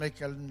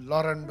make a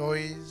lot of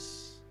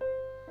noise.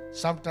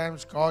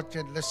 Sometimes God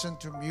can listen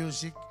to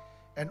music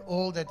and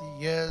all that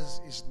he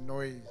hears is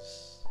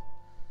noise.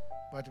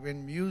 But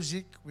when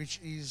music, which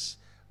is,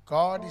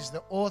 God is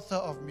the author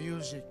of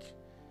music,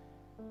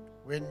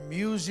 when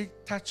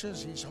music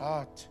touches his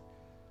heart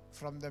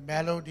from the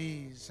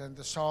melodies and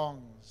the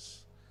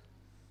songs,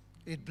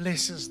 it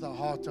blesses the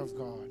heart of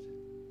God.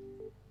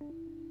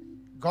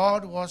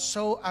 God was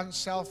so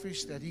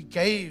unselfish that he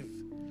gave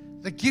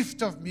the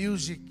gift of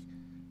music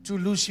to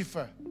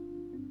Lucifer.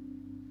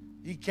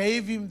 He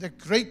gave him the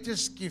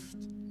greatest gift.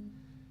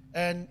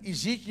 And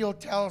Ezekiel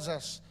tells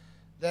us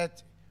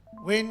that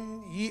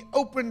when he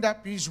opened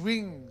up his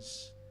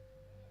wings,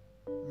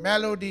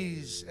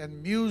 melodies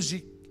and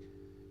music,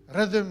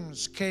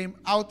 rhythms came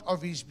out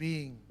of his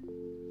being.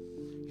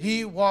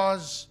 He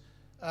was,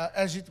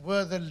 as it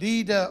were, the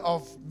leader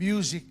of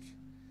music.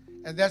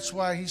 And that's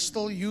why he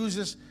still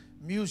uses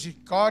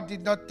music. God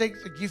did not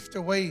take the gift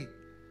away.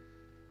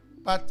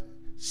 But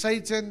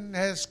Satan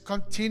has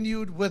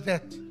continued with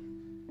it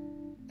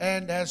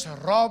and has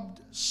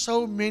robbed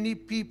so many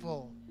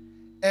people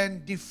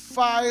and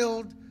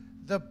defiled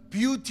the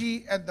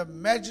beauty and the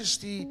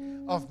majesty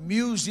of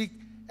music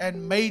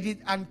and made it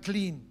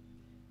unclean.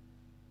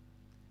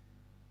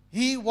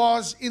 He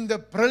was in the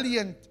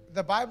brilliant,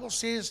 the Bible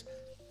says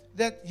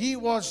that he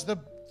was the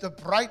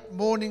bright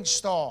morning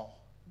star.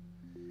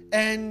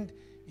 And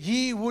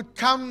he would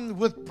come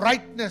with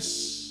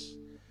brightness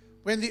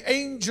when the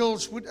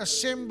angels would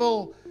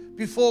assemble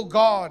before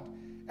God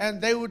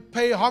and they would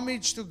pay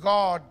homage to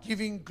God,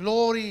 giving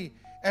glory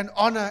and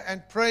honor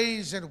and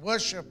praise and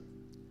worship.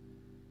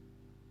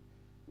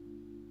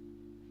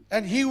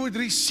 And he would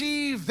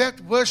receive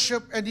that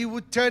worship and he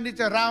would turn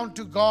it around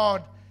to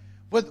God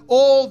with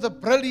all the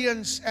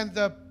brilliance and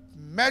the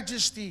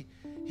majesty.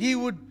 He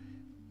would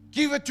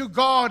give it to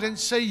God and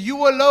say,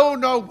 "You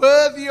alone are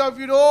worthy of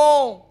it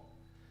all.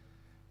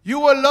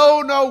 You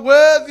alone are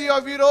worthy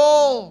of it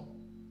all."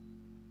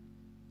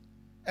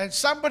 And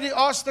somebody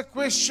asked the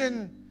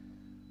question,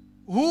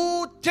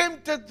 who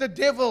tempted the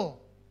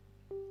devil?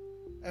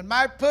 And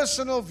my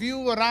personal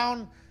view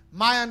around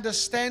my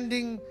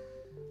understanding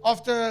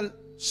after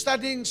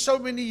studying so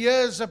many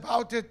years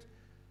about it,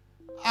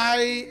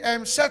 I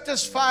am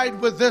satisfied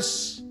with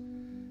this,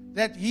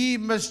 that he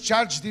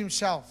misjudged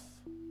himself.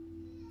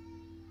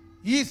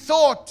 He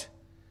thought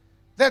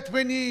that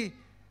when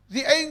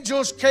the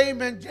angels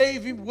came and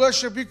gave him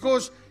worship,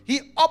 because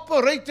he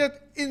operated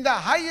in the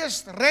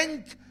highest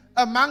rank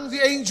among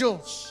the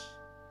angels.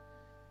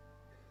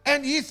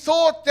 And he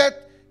thought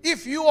that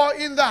if you are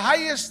in the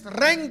highest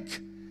rank,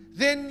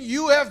 then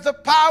you have the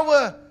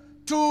power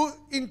to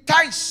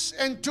entice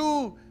and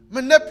to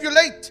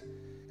manipulate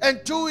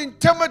and to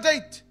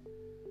intimidate.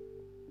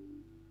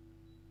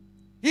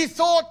 He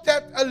thought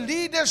that a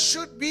leader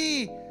should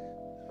be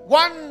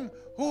one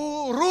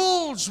who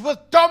rules with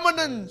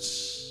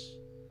dominance,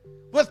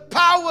 with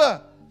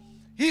power.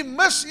 He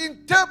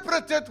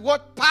misinterpreted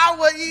what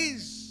power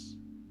is.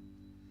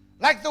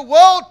 Like the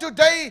world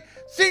today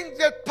think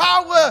that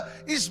power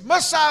is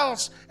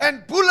missiles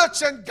and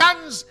bullets and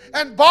guns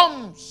and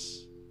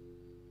bombs.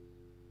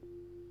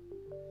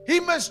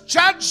 He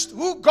misjudged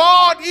who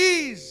God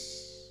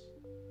is.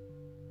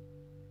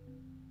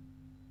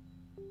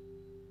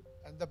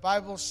 And the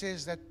Bible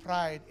says that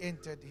pride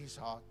entered his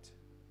heart.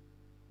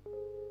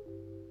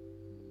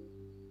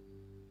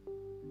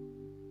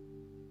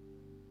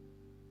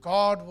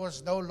 God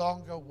was no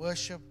longer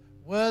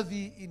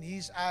worthy in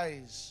his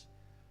eyes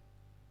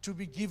to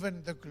be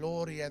given the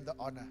glory and the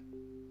honor.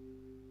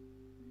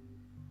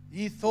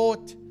 He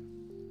thought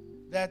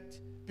that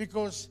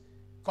because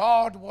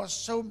God was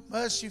so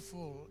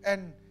merciful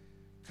and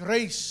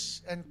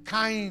grace and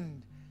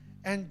kind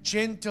and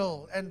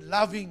gentle and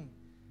loving,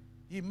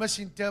 he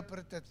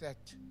misinterpreted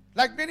that.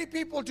 Like many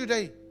people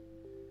today,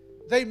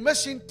 they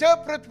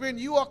misinterpret when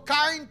you are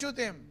kind to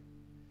them,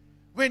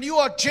 when you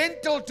are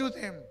gentle to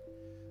them.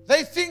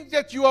 They think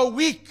that you are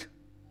weak.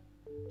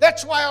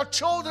 That's why our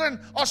children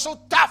are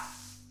so tough.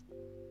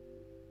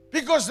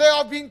 Because they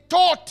are being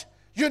taught,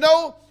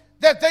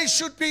 that they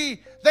should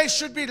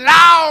be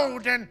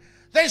loud and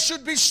they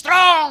should be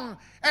strong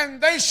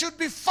and they should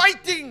be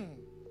fighting.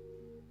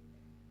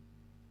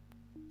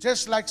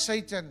 Just like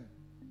Satan,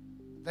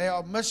 they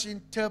are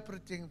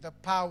misinterpreting the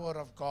power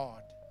of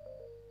God.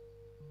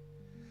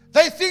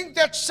 They think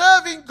that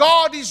serving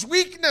God is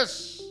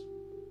weakness.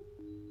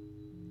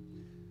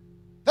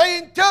 They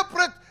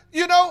interpret,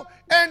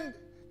 and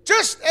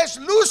just as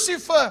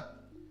Lucifer,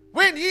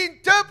 when he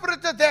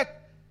interpreted that,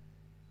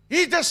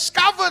 he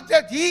discovered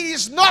that he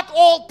is not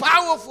all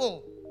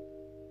powerful.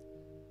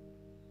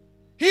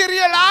 He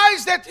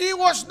realized that he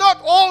was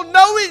not all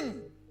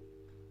knowing.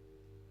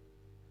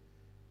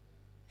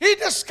 He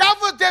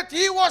discovered that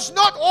he was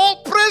not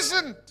all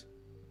present.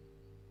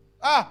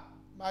 Ah,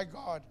 my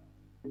God.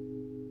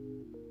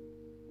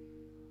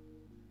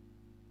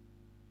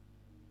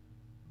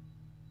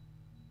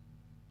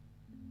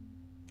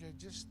 Okay,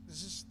 this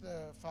is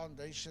the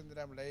foundation that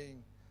I'm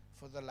laying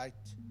for the light.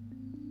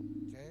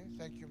 Okay,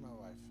 thank you, my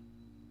wife.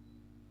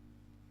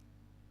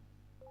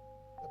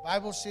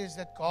 Bible says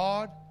that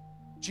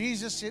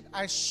Jesus said,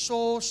 I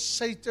saw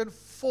Satan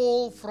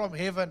fall from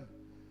heaven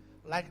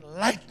like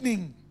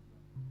lightning.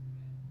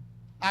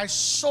 I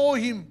saw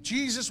him.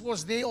 Jesus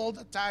was there all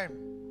the time.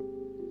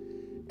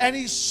 And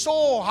he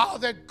saw how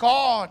that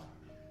God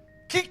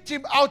kicked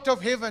him out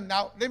of heaven.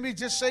 Now, let me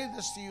just say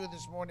this to you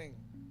this morning.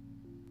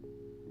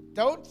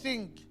 Don't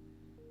think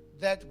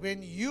that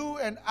when you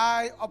and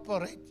I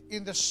operate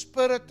in the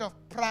spirit of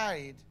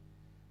pride,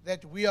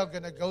 that we are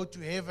going to go to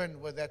heaven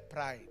with that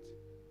pride.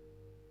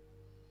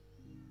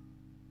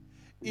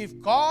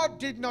 If God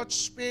did not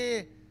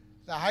spare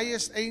the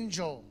highest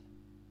angel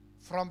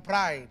from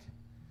pride,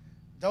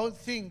 don't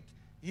think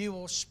He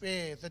will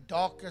spare the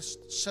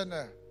darkest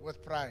sinner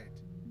with pride.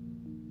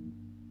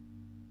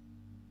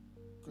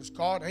 Because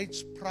God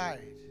hates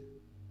pride.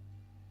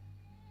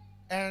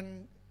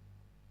 And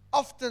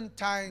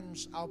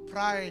oftentimes our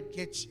pride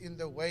gets in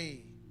the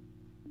way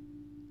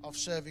of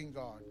serving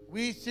God.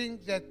 We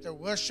think that the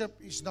worship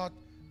is not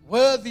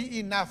worthy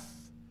enough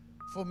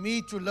for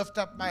me to lift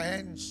up my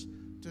hands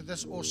to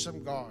this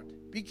awesome God.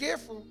 Be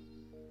careful.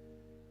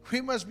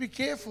 We must be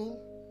careful.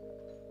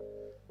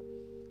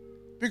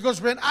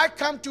 Because when I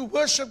come to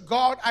worship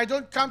God, I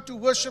don't come to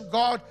worship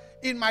God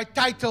in my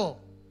title.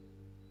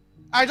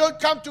 I don't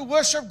come to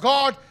worship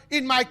God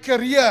in my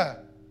career.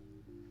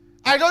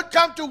 I don't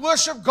come to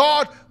worship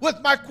God with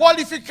my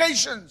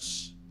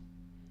qualifications.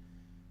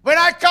 When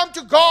I come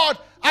to God,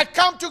 I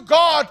come to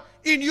God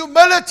in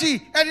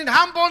humility and in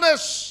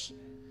humbleness.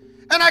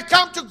 And I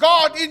come to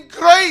God in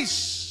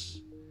grace.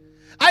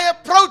 I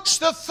approach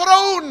the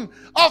throne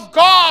of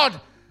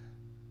God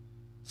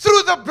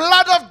through the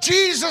blood of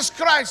Jesus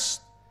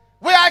Christ,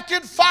 where I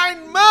can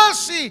find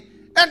mercy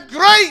and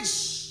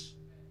grace.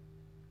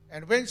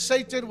 And when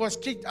Satan was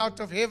kicked out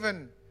of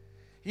heaven,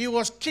 he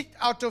was kicked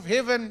out of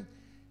heaven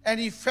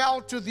and he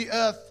fell to the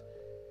earth.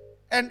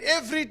 And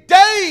every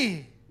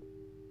day,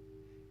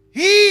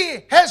 he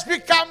has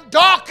become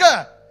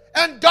darker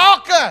and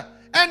darker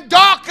and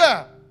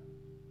darker.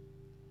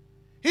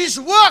 His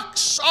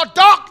works are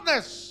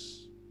darkness.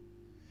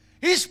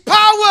 His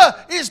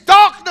power is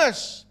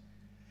darkness.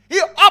 He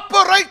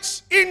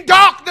operates in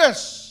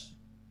darkness.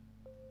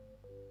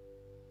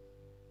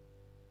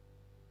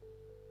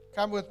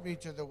 Come with me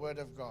to the Word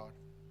of God.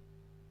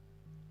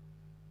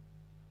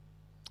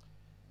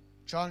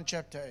 John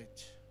chapter 8.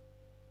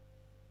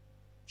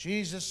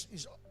 Jesus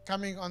is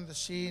coming on the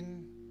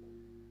scene,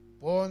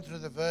 born through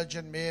the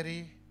Virgin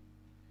Mary,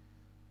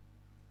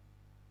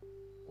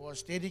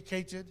 was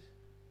dedicated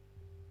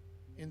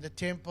in the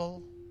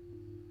temple,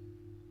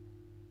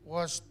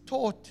 was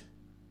taught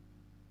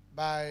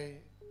by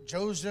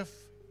Joseph,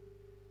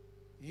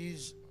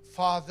 his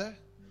father,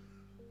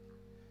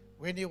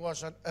 when he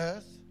was on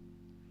earth.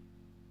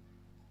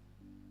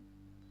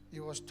 He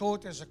was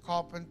taught as a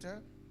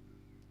carpenter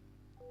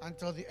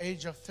until the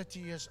age of 30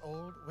 years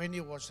old, when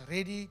he was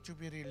ready to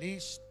be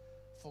released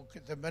for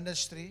the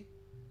ministry.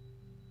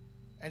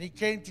 And he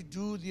came to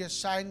do the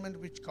assignment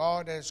which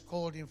God has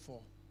called him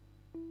for.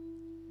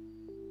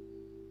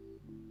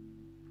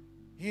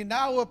 He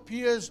now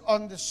appears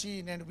on the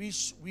scene, and we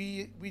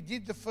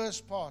did the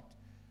first part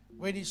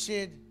when he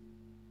said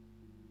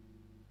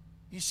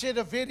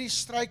a very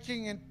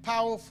striking and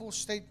powerful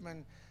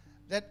statement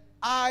that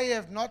I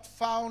have not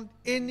found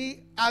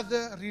any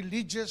other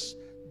religious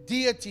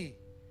deity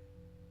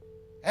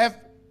have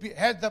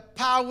had the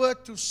power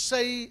to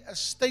say a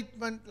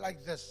statement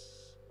like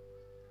this.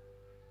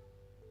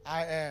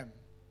 I am.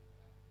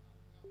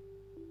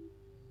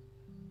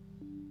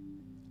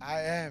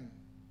 I am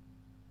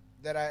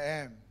that I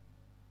am.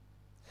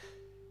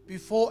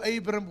 Before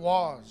Abram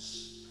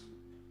was,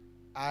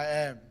 I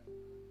am.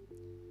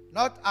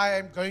 Not I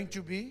am going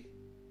to be,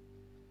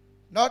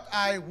 not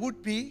I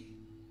would be,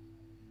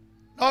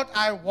 not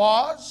I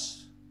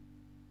was.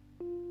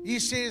 He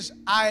says,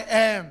 I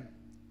am.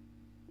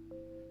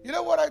 You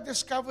know what I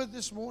discovered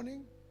this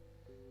morning?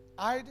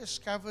 I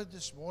discovered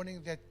this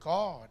morning that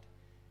God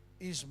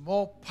is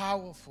more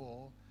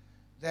powerful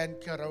than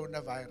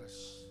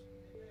coronavirus.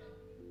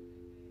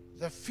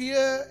 The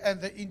fear and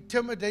the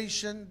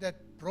intimidation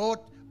that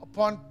brought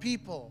upon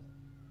people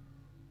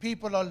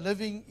are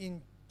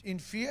living in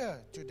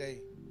fear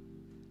today.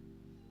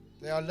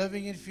 They are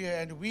living in fear.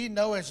 And we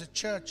know as a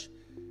church,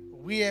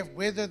 we have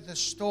weathered the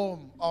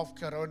storm of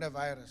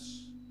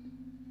coronavirus.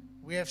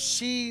 We have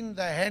seen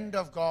the hand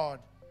of God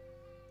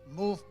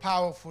move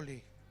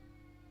powerfully.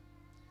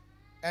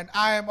 And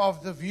I am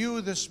of the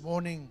view this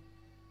morning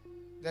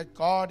that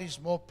God is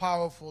more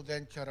powerful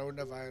than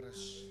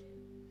coronavirus.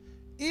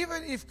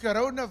 Even if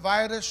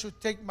coronavirus should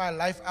take my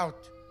life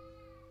out,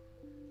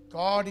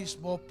 God is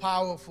more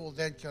powerful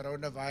than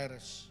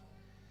coronavirus.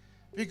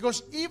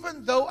 Because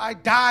even though I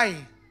die,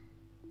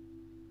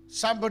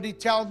 somebody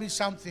tell me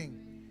something,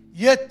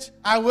 yet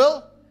I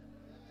will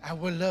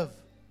live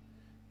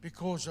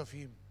because of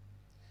Him.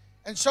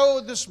 And so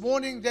this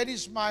morning, that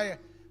is my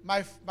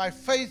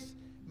faith,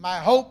 my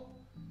hope,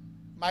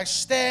 my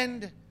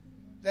stand,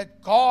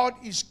 that God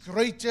is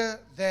greater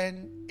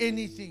than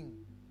anything,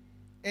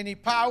 any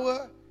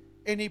power,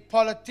 any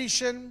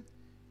politician,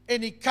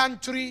 any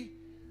country.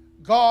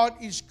 God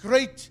is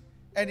great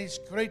and is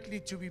greatly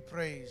to be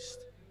praised.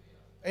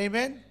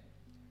 Amen.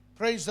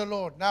 Praise the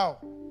Lord. Now,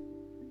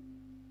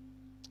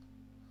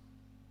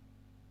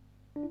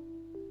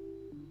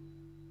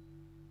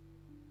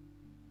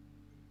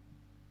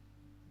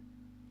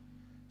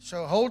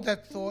 so hold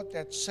that thought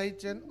that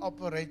Satan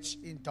operates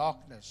in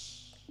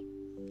darkness.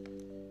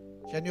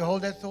 Can you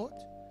hold that thought?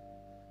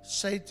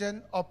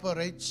 Satan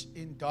operates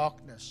in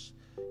darkness.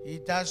 He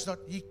does not,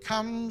 he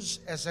comes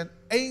as an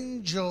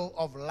angel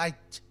of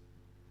light,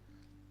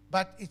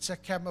 but it's a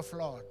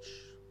camouflage.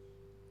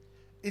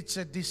 It's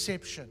a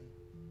deception.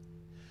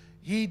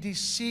 He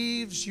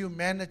deceives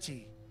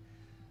humanity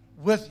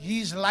with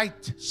his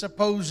light,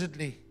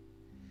 supposedly.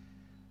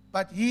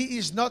 But he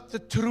is not the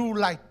true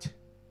light.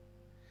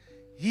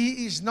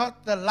 He is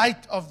not the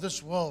light of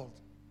this world.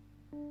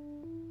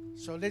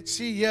 So let's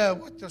see here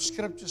what the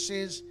scripture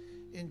says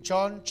in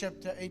John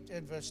chapter 8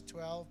 and verse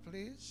 12,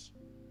 please.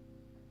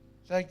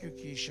 Thank you,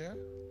 Keisha.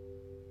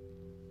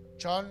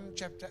 John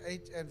chapter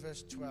 8 and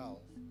verse 12.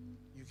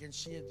 You can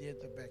see it there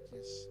at the back,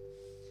 yes.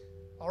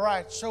 All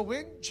right, so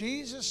when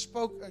Jesus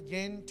spoke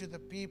again to the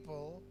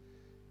people,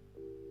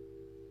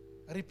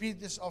 repeat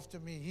this after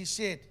me. He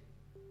said,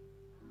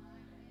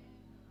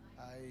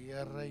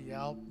 Here,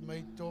 help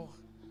my toch.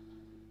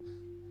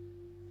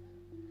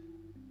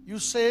 You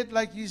say it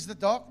like he's the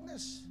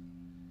darkness.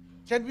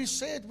 Can we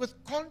say it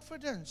with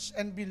confidence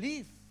and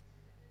belief?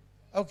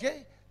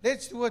 Okay,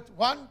 let's do it.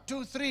 1,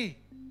 2, 3.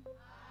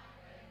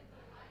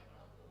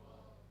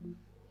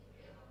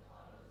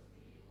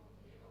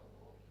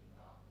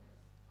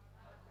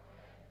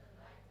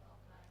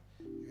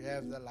 You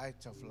have the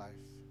light of life.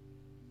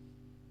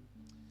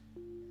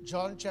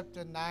 John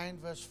chapter 9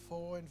 verse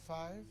 4 and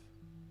 5.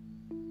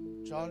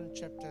 John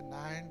chapter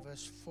 9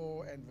 verse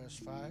 4 and verse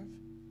 5.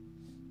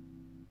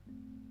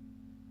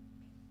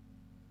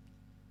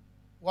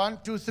 1,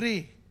 2,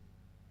 3.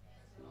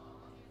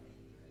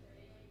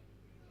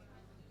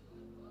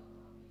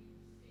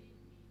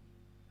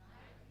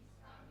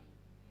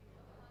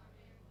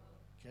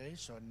 Okay,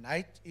 so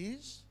night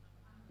is.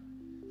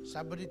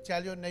 Somebody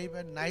tell your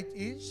neighbor, night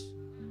is.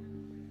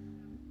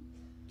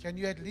 Can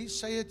you at least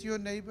say it to your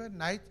neighbor,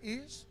 night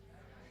is?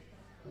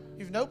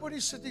 If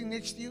nobody's sitting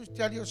next to you,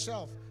 tell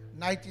yourself,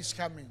 night is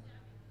coming.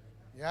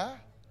 Yeah?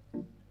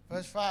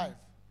 Verse 5.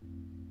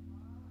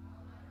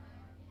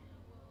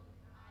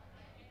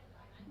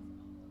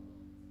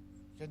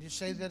 Can you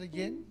say that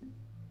again?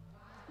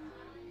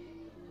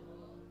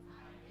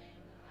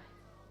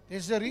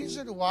 There's a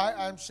reason why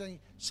I'm saying,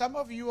 some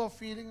of you are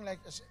feeling like,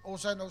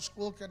 also no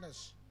school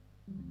kinders.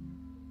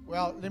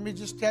 Well, let me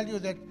just tell you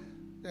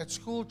that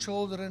school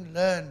children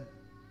learn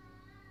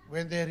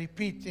when they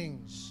repeat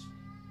things.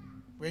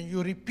 When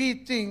you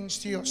repeat things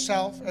to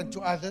yourself and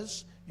to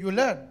others, you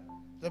learn.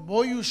 The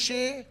more you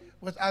share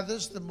with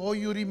others, the more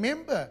you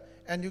remember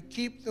and you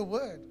keep the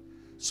word.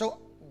 So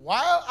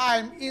while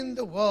I'm in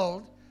the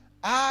world,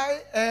 I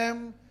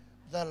am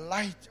the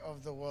light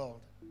of the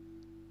world.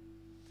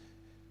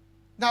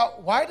 Now,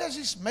 why does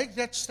he make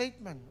that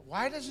statement?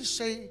 Why does he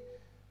say,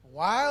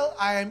 while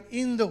I am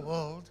in the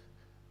world,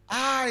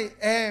 I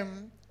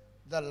am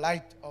the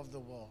light of the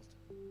world?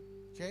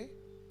 Okay?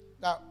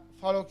 Now,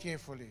 follow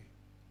carefully.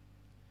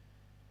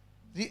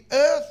 The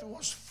earth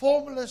was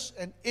formless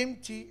and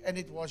empty, and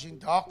it was in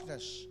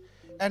darkness.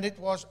 And it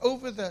was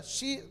over the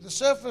sea, the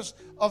surface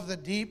of the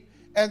deep,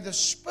 and the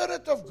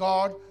Spirit of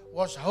God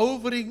was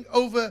hovering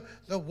over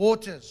the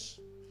waters.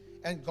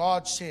 And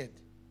God said,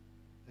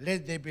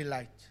 let there be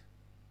light.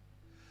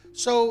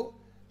 So,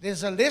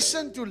 there's a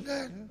lesson to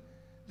learn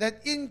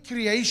that in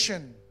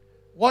creation,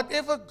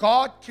 whatever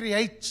God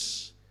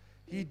creates,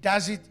 He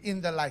does it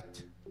in the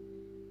light.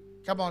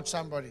 Come on,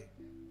 somebody.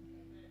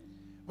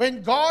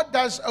 When God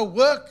does a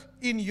work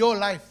in your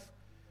life,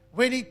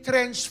 when He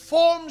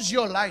transforms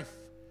your life,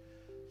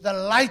 the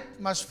light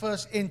must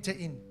first enter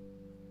in.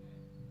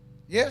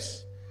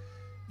 Yes?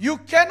 You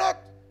cannot,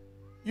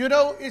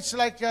 it's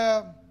like,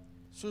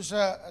 soos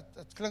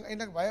het klink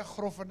eintlik baie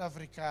grof in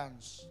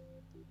Afrikaans.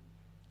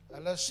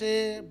 Hulle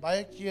sê,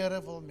 baie kere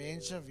wil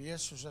mense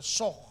wees soos 'n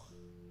sog.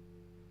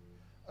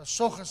 'n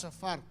Sog is 'n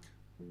vark.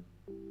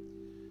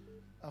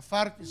 'n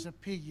Vark is a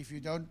pig if you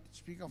don't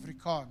speak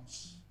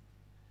Afrikaans.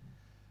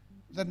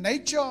 The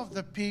nature of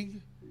the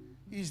pig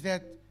is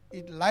that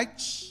it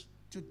likes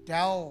to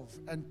delve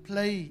and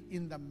play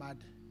in the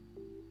mud,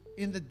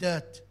 in the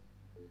dirt.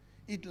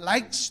 It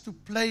likes to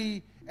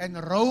play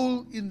and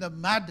roll in the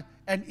mud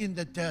and in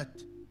the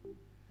dirt.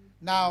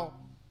 Now,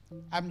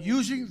 I'm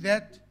using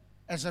that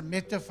as a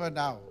metaphor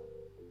now.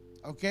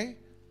 Okay?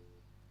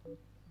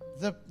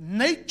 The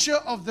nature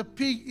of the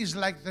pig is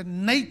like the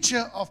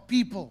nature of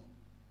people,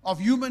 of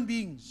human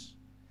beings.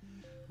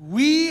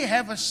 We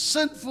have a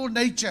sinful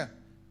nature.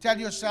 Tell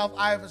yourself,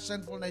 I have a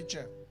sinful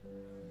nature.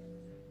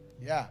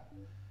 Yeah.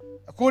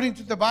 According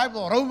to the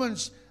Bible,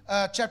 Romans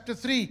chapter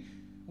 3,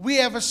 we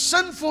have a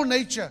sinful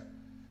nature.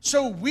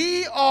 So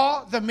we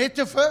are the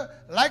metaphor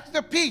like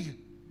the pig.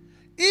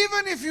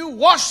 Even if you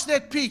wash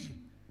that pig,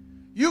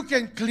 You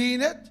can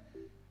clean it,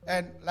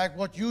 and like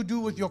what you do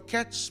with your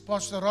cats,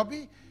 Pastor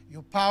Robbie,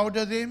 you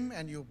powder them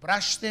and you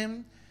brush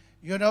them,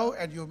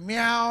 and you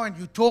meow and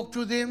you talk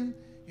to them,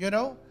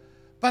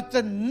 But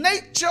the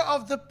nature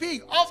of the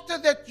pig, after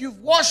that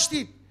you've washed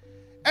it,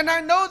 and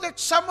I know that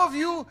some of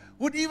you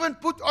would even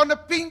put on a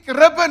pink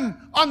ribbon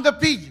on the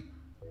pig.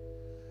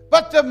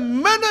 But the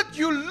minute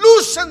you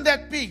loosen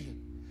that pig,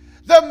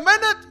 the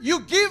minute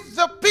you give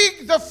the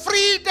pig the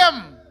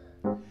freedom,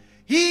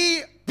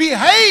 he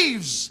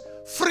behaves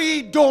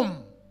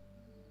freedom.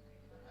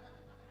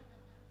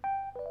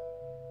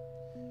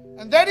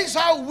 And that is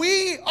how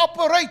we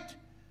operate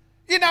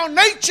in our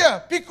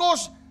nature,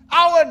 because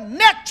our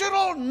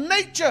natural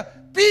nature,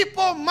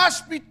 people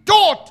must be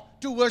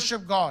taught to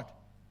worship God.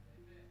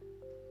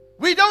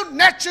 We don't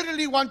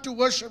naturally want to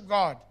worship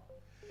God,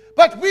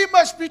 but we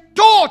must be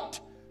taught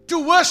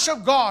to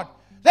worship God.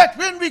 That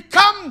when we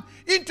come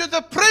into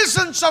the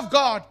presence of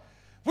God,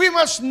 we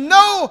must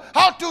know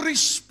how to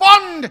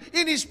respond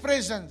in His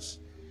presence.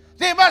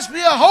 There must be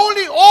a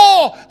holy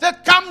awe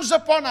that comes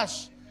upon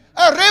us,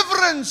 a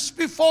reverence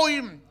before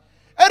Him,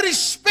 a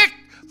respect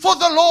for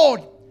the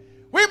Lord.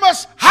 We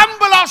must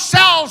humble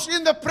ourselves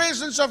in the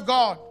presence of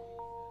God.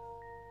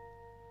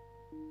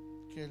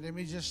 Okay, let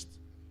me just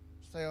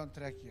stay on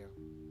track here.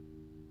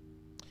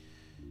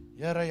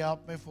 Here,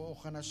 help me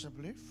vanoggend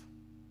asseblief.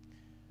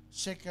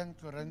 2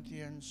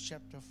 Corinthians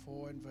chapter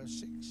 4 and verse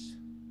 6.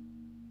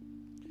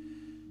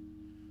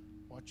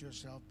 Watch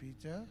yourself,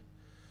 Peter.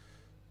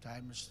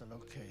 Time is still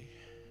okay.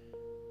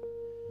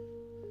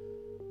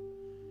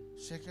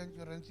 2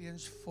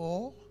 Corinthians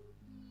 4.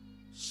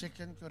 2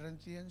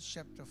 Corinthians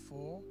chapter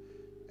 4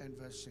 and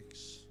verse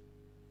 6.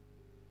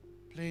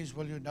 Please,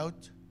 will you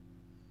note?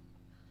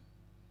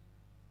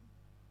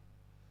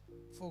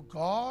 For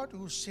God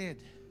who said,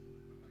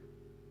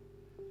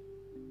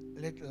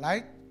 let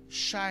light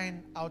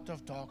shine out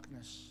of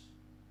darkness.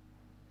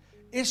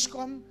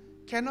 Eskom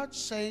cannot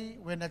say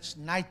when it's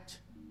night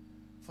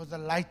for the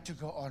light to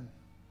go on.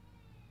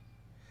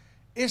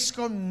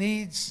 Eskom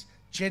needs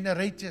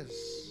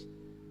generators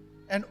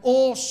and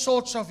all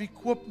sorts of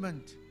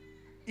equipment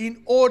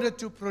in order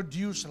to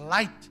produce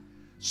light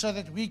so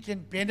that we can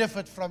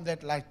benefit from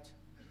that light.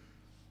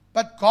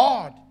 But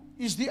God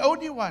is the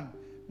only one.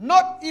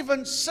 Not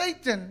even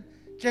Satan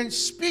can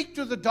speak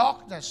to the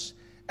darkness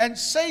and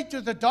say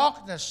to the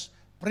darkness,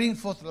 bring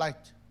forth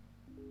light.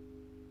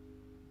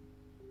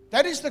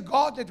 That is the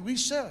God that we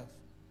serve.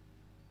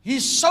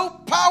 He's so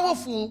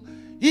powerful,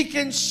 He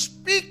can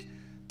speak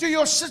to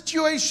your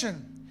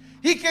situation.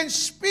 He can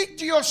speak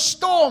to your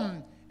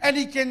storm, and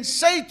He can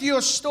say to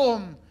your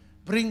storm,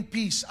 bring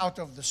peace out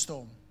of the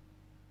storm.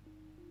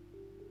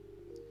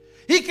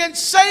 He can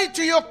say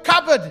to your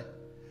cupboard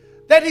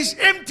that is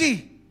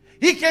empty,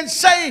 He can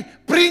say,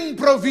 bring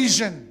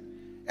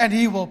provision, and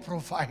He will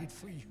provide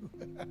for you.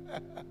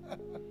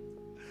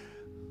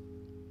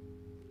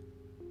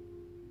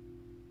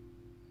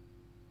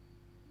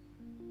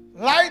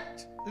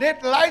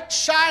 Let light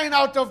shine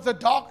out of the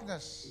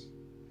darkness.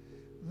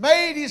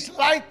 May His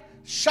light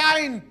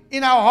shine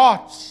in our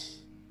hearts.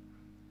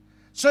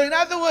 So in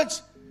other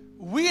words,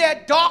 we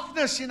had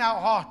darkness in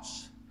our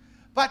hearts,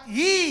 but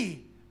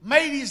He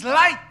made His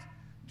light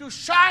to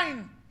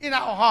shine in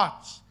our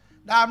hearts.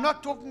 Now, I'm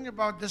not talking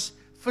about this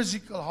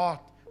physical heart.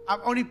 I'm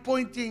only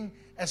pointing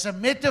as a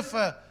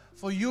metaphor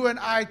for you and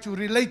I to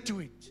relate to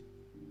it.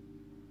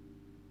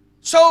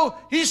 So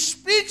He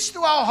speaks to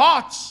our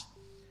hearts,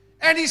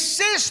 and He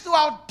says to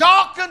our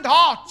darkened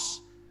hearts,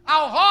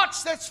 our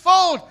hearts that's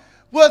filled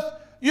with,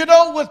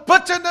 with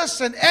bitterness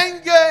and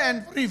anger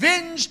and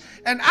revenge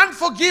and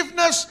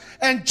unforgiveness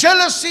and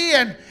jealousy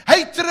and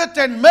hatred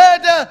and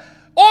murder,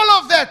 all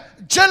of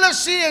that,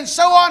 jealousy and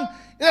so on,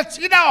 that's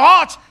in our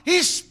hearts.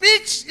 He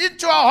speaks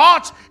into our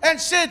hearts and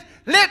said,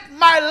 let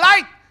my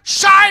light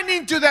shine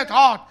into that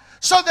heart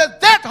so that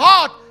that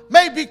heart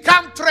may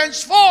become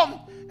transformed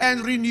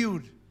and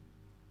renewed.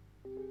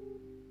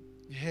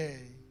 Yay.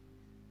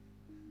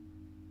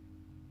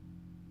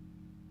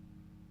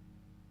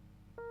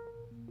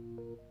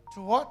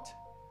 To what?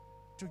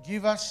 To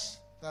give us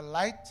the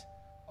light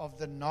of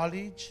the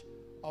knowledge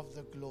of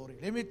the glory.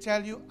 Let me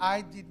tell you,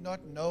 I did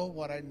not know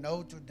what I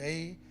know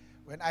today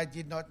when I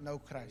did not know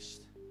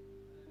Christ.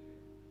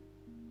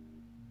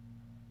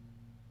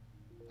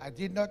 I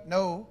did not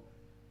know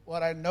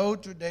what I know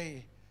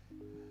today.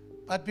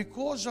 But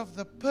because of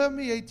the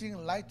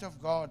permeating light of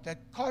God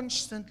that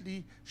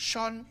constantly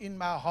shone in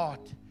my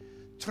heart,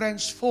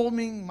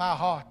 transforming my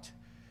heart.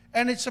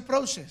 And it's a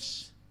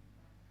process.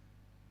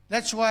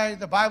 That's why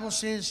the Bible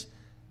says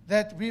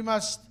that we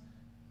must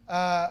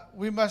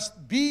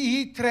be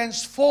ye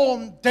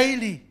transformed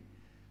daily.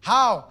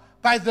 How?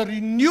 By the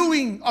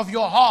renewing of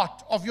your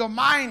heart, of your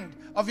mind,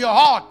 of your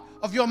heart,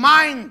 of your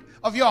mind,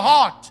 of your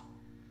heart.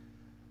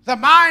 The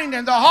mind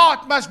and the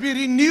heart must be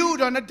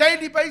renewed on a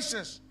daily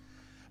basis.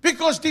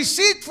 Because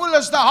deceitful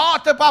is the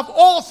heart above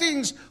all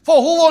things,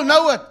 for who will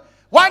know it?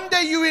 One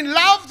day you're in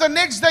love, the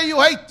next day you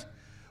hate.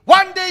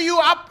 One day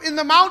you're up in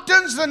the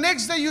mountains, the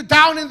next day you're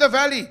down in the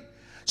valley.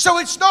 So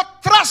it's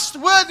not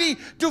trustworthy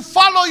to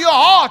follow your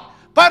heart,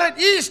 but it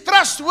is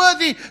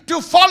trustworthy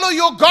to follow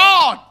your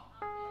God.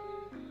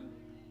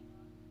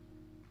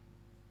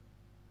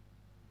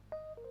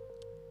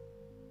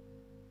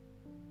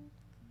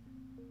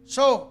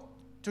 So,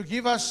 to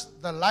give us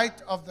the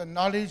light of the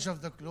knowledge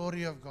of the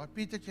glory of God.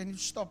 Peter, can you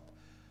stop?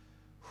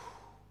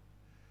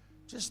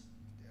 Just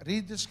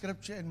read the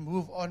scripture and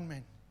move on,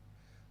 man.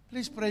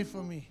 Please pray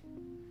for me.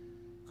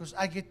 Because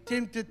I get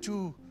tempted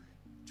to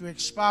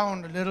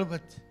expound a little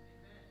bit.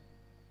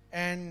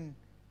 And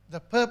the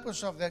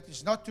purpose of that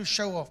is not to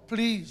show off.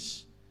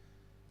 Please.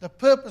 The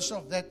purpose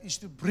of that is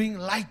to bring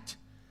light.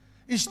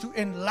 Is to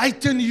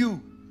enlighten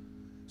you.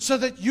 So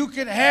that you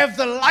can have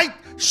the light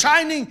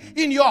shining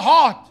in your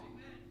heart.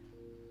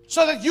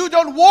 So that you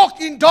don't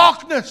walk in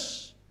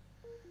darkness.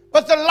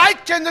 But the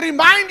light can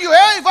remind you,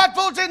 hey, wat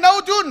wil jy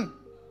nou doen?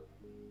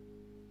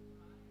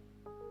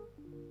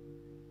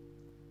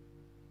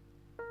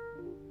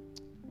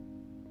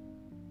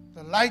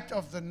 The light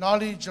of the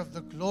knowledge of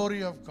the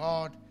glory of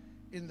God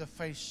in the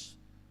face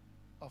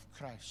of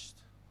Christ.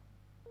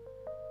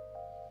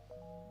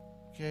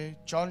 Okay,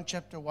 John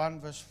chapter 1,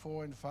 verse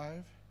 4 and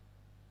 5.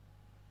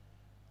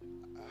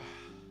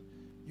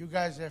 You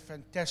guys have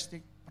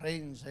fantastic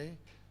brains, eh?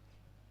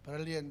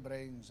 Brilliant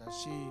brains. I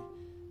see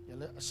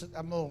julle sit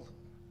almal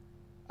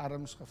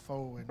arms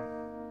gevou en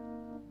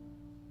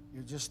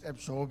you're just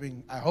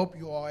absorbing. I hope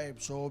you are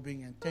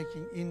absorbing and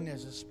taking in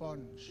as a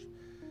sponge,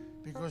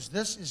 because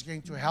this is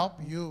going to help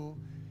you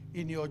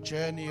in your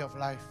journey of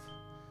life.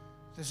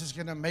 This is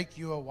going to make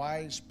you a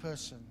wise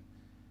person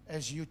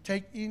as you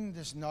take in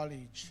this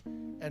knowledge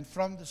and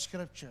from the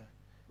scripture.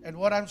 And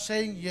what I'm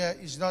saying here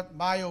is not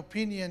my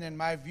opinion and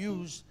my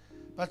views,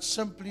 but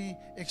simply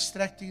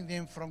extracting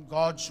them from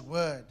God's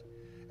word.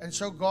 And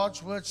so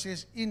God's word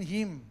says, in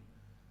him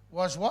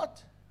was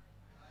what?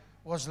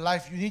 Was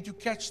life. You need to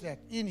catch that.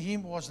 In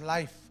him was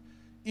life.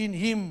 In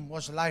him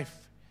was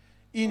life.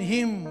 In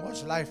him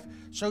was life.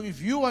 So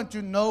if you want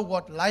to know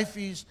what life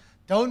is,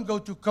 don't go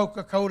to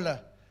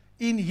Coca-Cola.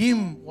 In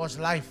him was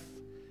life.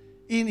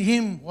 In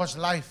him was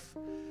life.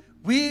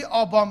 We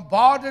are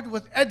bombarded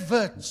with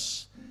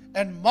adverts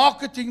and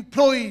marketing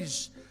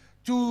ploys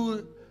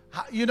to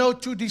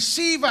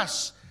deceive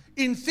us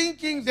in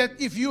thinking that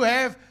if you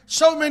have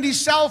so many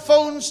cell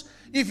phones,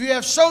 if you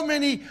have so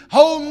many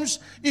homes,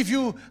 if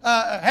you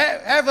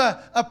have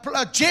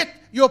a jet,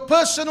 your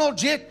personal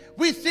jet,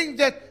 we think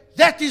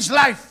that is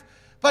life.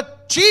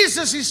 But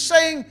Jesus is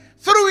saying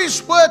through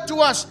his word to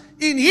us,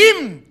 in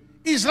him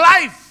is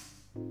life.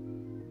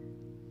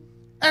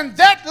 And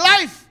that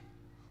life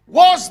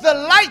was the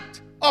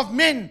light of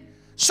men.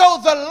 So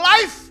the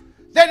life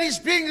that is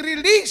being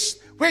released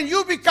when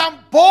you become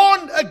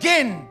born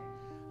again.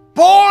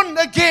 Born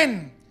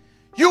again.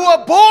 You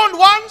were born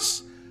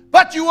once,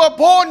 but you were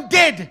born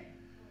dead.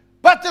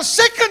 But the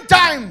second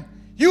time,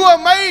 you were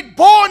made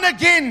born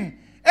again,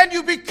 and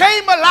you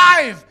became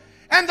alive.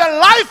 And the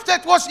life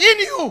that was in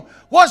you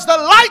was the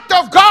light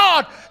of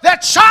God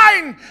that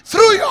shined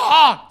through your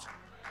heart.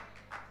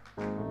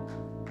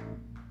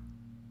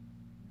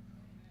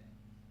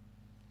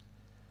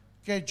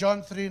 Okay,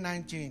 John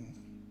 3:19.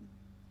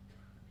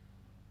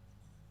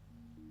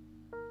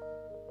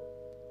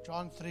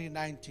 John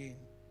 3:19.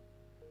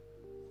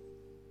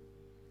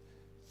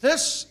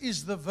 This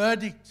is the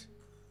verdict.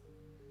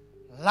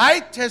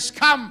 Light has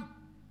come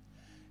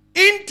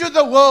into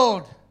the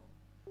world,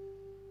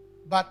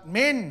 but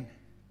men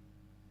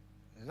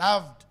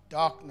loved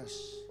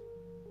darkness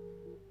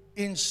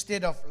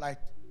instead of light.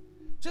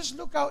 Just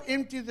look how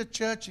empty the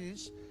church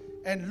is,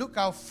 and look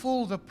how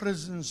full the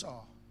prisons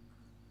are.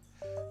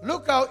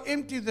 Look how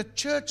empty the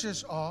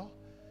churches are,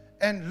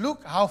 and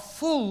look how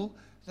full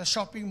the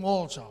shopping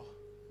malls are.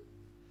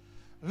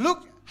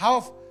 Look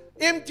how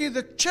empty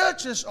the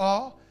churches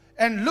are,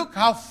 and look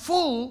how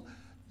full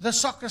the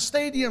soccer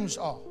stadiums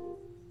are.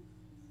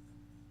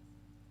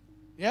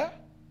 Yeah?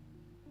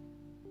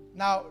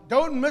 Now,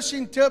 don't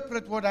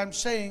misinterpret what I'm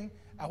saying.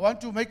 I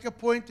want to make a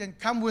point and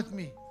come with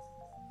me.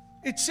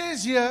 It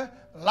says here,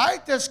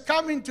 light has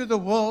come into the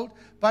world,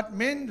 but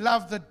men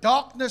love the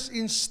darkness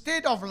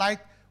instead of light.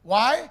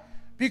 Why?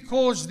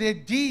 Because their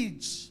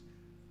deeds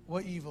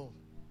were evil.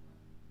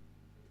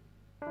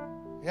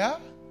 Yeah?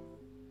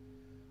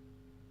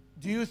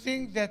 Do you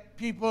think that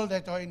people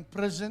that are in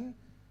prison,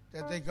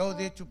 that they go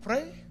there to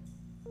pray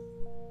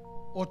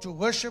or to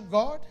worship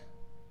God?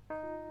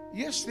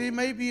 Yes, there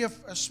may be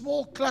a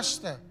small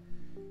cluster.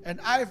 And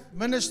I've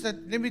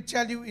ministered, let me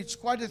tell you, it's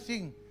quite a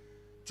thing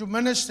to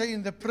minister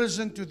in the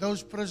prison to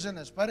those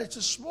prisoners. But it's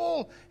a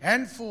small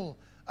handful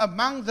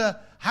among the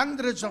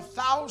hundreds of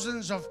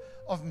thousands of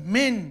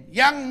men,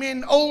 young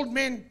men, old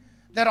men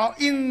that are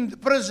in the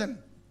prison.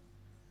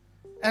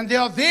 And they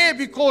are there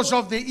because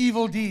of their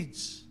evil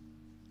deeds.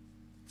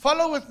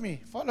 Follow with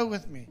me. Follow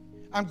with me.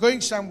 I'm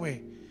going somewhere.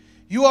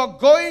 You are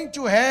going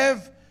to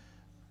have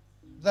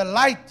the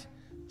light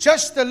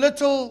just a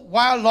little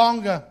while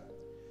longer.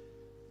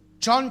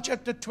 John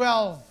chapter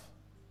 12.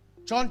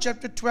 John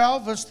chapter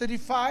 12, verse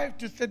 35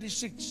 to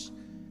 36.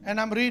 And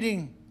I'm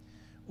reading.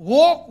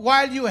 walk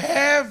while you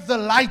have the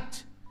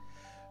light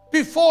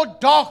before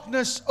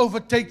darkness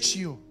overtakes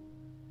you.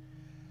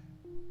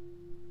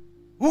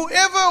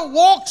 Whoever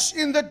walks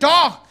in the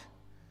dark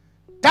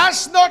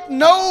does not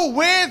know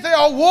where they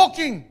are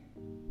walking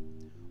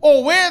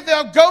or where they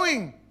are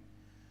going.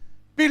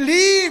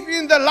 Believe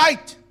in the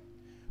light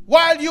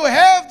while you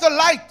have the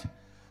light,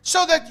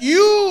 so that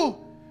you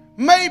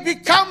may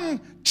become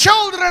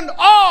children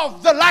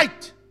of the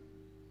light.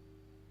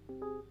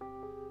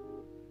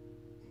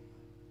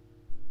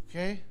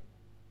 Okay?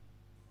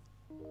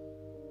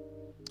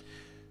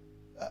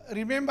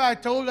 Remember I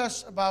told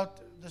us about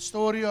the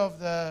story of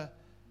the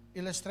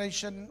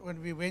illustration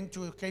when we went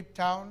to Cape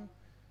Town,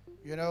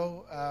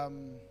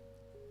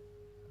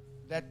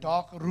 that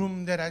dark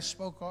room that I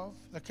spoke of,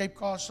 the Cape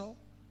Castle,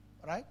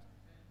 right?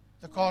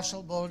 The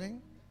castle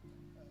building.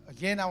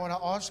 Again, I want to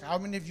ask, how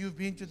many of you have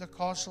been to the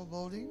castle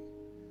building?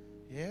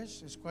 Yes,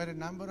 there's quite a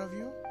number of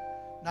you.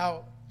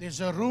 Now, there's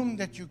a room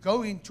that you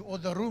go into, or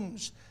the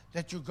rooms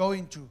that you go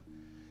into.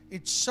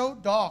 It's so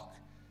dark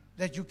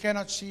that you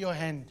cannot see your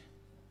hand.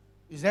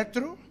 Is that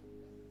true?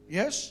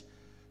 Yes?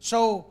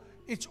 So,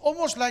 it's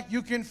almost like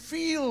you can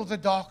feel the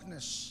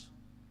darkness.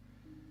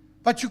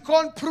 But you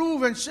can't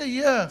prove and say,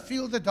 yeah,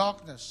 feel the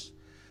darkness.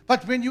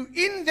 But when you're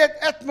in that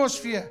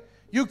atmosphere,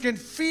 you can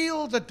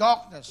feel the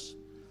darkness.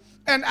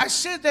 And I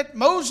said that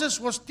Moses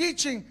was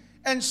teaching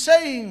and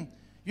saying,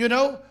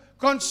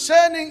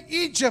 concerning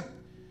Egypt,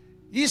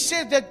 he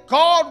said that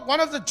God, one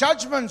of the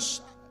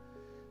judgments,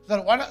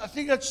 one of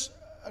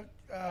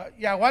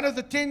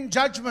the 10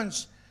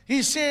 judgments,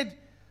 he said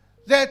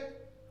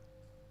that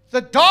the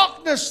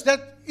darkness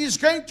that is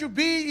going to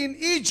be in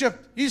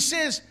Egypt, he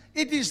says,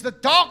 it is the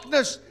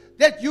darkness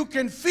that you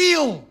can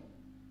feel.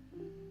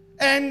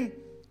 And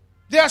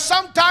there are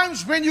some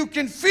times when you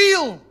can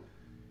feel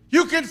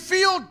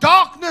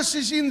darkness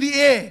is in the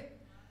air.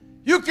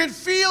 You can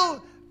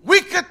feel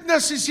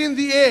wickedness is in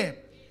the air.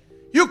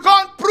 You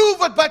can't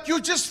prove it, but you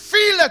just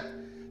feel it.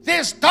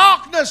 There's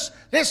darkness.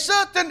 There's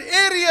certain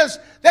areas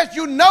that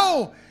you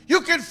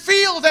can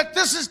feel that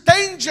this is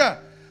danger.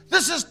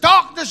 This is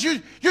darkness.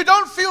 You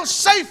don't feel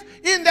safe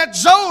in that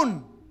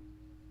zone.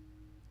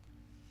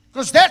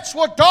 Because that's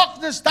what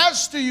darkness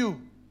does to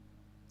you.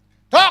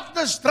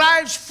 Darkness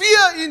drives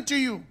fear into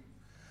you.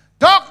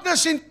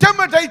 Darkness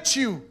intimidates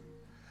you.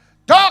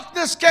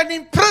 Darkness can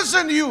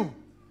imprison you.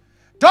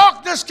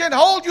 Darkness can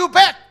hold you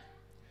back.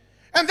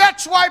 And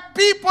that's why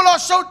people are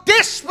so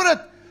desperate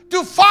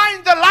to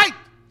find the light.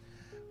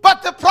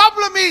 But the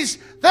problem is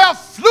they are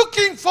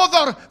looking for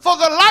the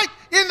light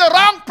in the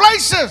wrong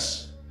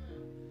places.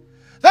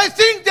 They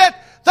think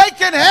that they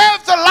can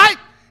have the light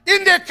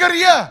in their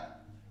career.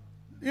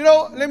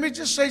 Let me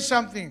just say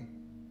something.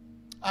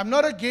 I'm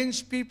not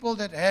against people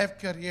that have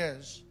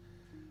careers.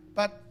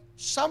 But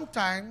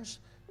sometimes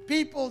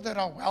people that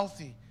are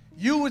wealthy,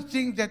 you would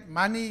think that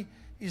money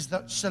is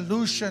the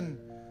solution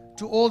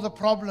to all the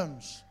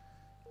problems.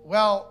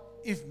 Well,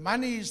 if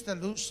money is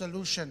the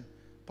solution,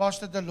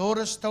 Pastor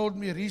Dolores told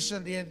me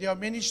recently, and there are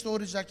many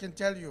stories I can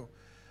tell you.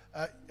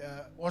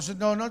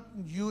 Not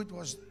you, it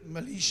was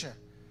Melisha.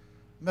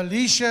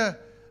 Melisha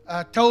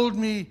told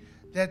me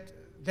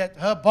that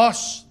her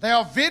boss, they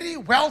are very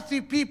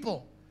wealthy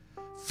people.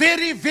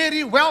 Very,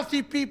 very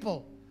wealthy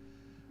people.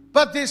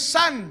 But their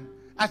son,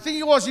 I think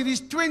he was in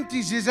his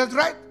 20s, is that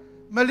right,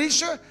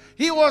 Melisha?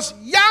 He was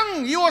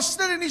young. He was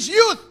still in his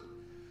youth.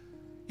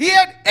 He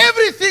had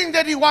everything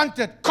that he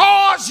wanted.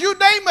 Cars, you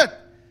name it.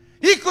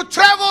 He could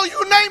travel,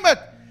 you name it.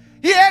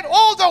 He had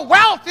all the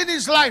wealth in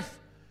his life.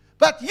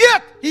 But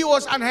yet, he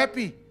was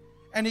unhappy.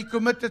 And he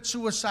committed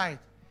suicide.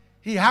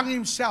 He hung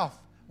himself.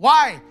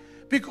 Why?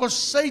 Because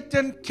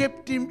Satan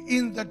kept him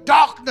in the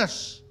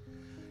darkness.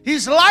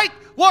 His light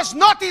was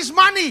not his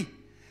money.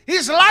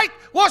 His light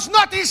was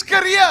not his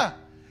career.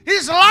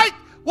 His light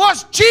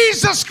was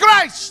Jesus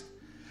Christ.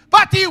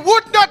 But he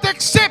would not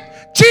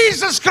accept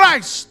Jesus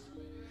Christ.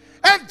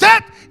 And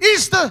that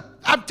is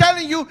I'm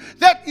telling you,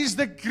 that is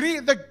the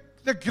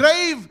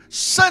grave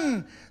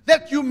sin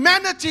that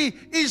humanity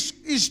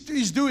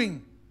is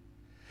doing.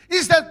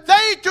 Is that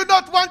they do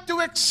not want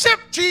to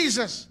accept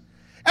Jesus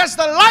as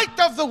the light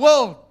of the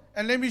world.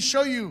 And let me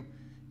show you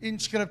in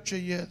Scripture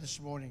here this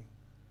morning.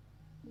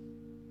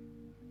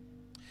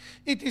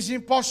 It is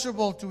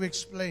impossible to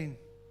explain.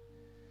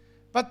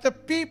 But the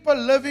people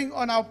living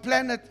on our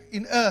planet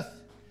in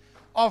earth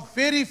are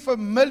very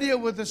familiar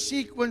with the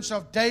sequence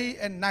of day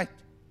and night.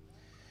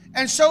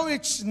 And so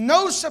it's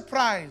no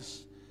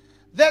surprise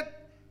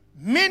that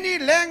many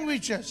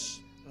languages,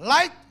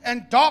 light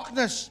and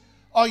darkness,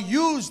 are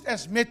used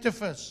as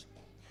metaphors.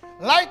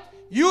 Light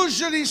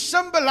usually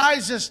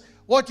symbolizes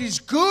what is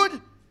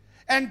good,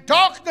 and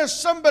darkness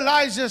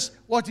symbolizes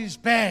what is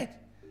bad.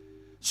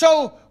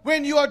 So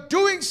when you are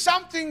doing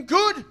something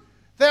good,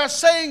 they are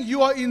saying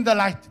you are in the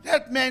light.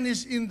 That man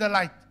is in the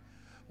light.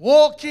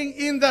 Walking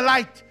in the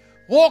light.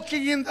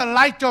 Walking in the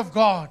light of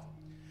God.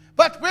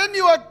 But when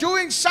you are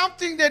doing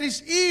something that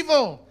is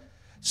evil,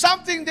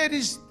 something that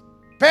is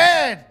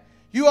bad,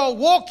 you are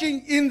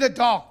walking in the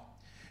dark.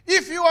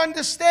 If you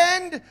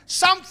understand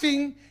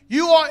something,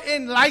 you are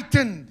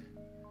enlightened.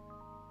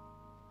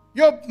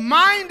 Your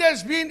mind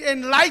has been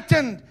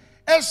enlightened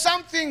as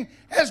something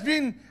has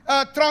been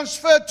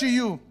transferred to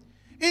you.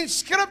 In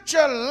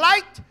Scripture,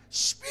 light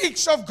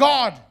speaks of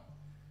God.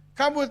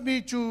 Come with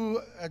me to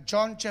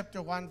John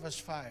chapter 1 verse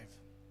 5.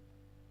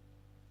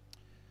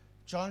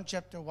 John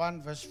chapter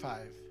 1 verse 5.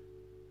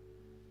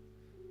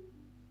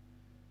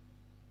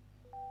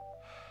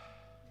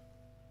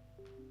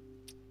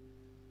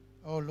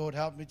 Oh Lord,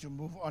 help me to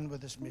move on with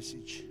this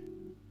message.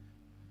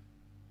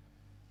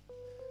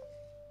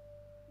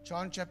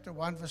 John chapter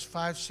 1 verse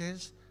 5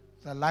 says,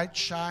 the light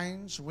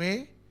shines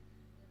where?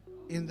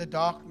 In the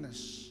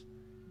darkness.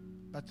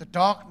 But the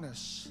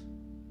darkness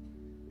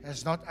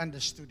has not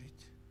understood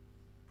it.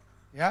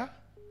 Yeah?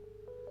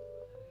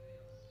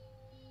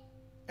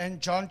 And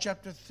John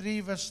chapter 3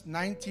 verse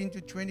 19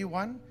 to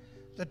 21,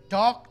 the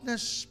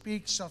darkness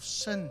speaks of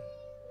sin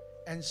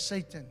and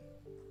Satan.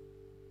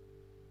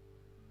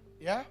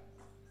 Yeah?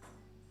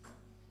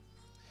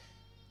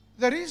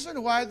 The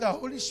reason why the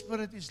Holy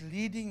Spirit is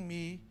leading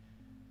me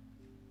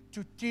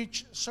to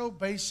teach so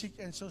basic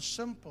and so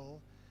simple,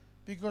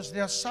 because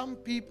there are some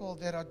people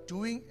that are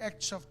doing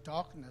acts of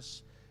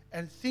darkness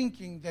and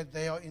thinking that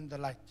they are in the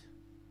light.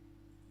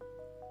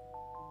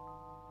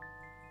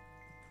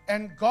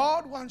 And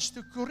God wants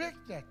to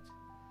correct that.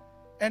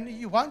 And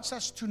He wants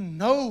us to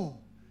know.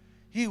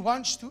 He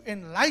wants to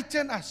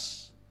enlighten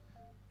us.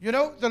 You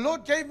know, the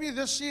Lord gave me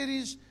this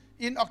series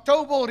in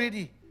October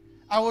already.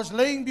 I was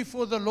laying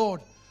before the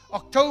Lord.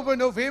 October,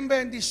 November,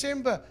 and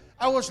December,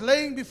 I was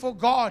laying before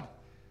God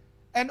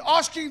and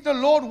asking the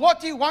Lord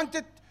what He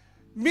wanted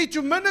me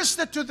to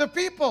minister to the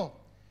people.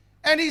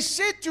 And He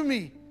said to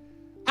me,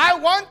 I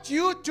want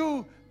you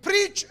to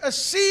preach a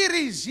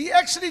series. He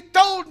actually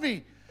told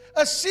me,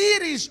 a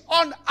series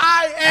on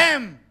I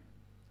am.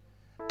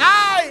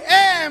 I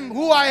am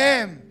who I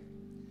am.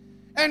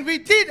 And we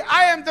did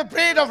I am the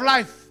bread of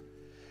life.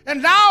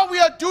 And now we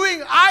are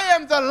doing I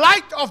am the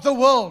light of the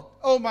world.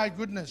 Oh my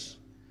goodness.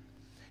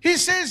 He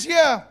says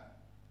here,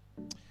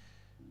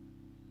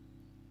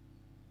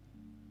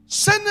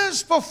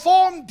 sinners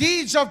perform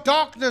deeds of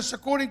darkness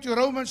according to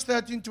Romans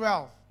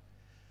 13:12.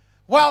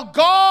 While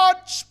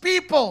God's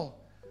people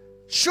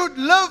should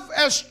live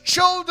as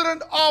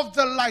children of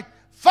the light.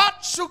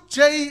 Wat soek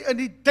jy in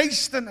die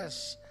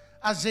duisternis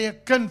as jy 'n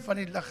kind van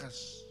die lig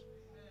is?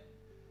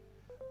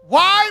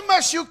 Why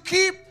must you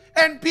keep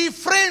and be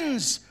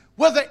friends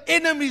with the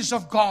enemies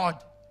of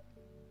God?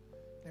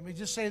 Let me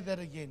just say that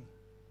again.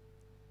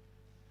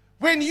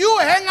 When you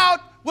hang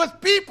out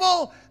with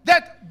people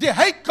that they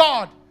hate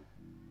God,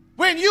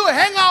 when you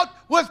hang out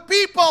with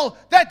people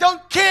that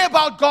don't care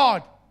about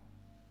God,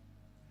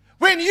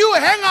 when you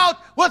hang out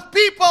with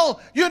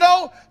people, you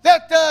know,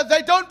 that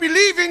they don't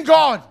believe in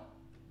God,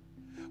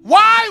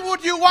 why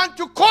would you want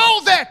to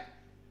call that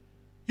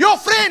your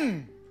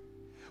friend?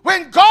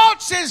 When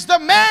God says the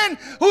man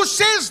who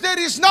says there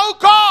is no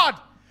God,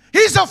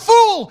 he's a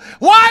fool.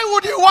 Why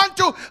would you want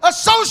to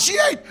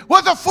associate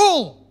with a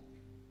fool?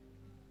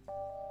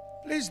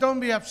 Please don't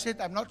be upset.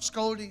 I'm not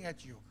scolding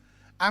at you.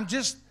 I'm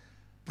just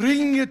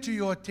bringing it to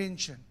your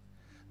attention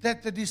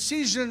that the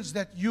decisions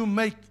that you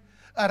make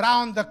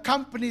around the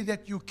company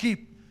that you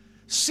keep,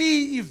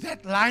 see if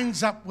that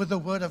lines up with the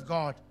Word of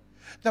God.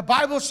 The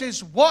Bible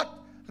says, what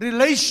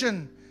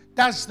relation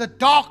does the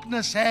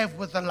darkness have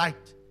with the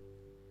light?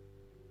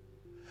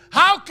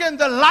 How can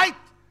the light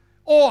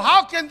or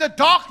how can the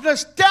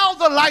darkness tell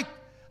the light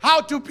how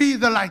to be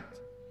the light?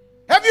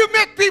 Have you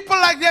met people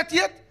like that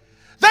yet?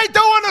 They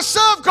don't want to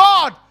serve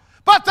God,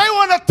 but they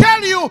want to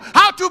tell you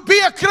how to be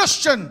a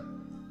Christian.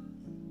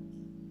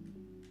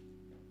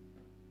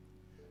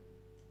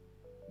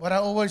 What I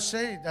always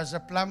say, does a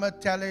plumber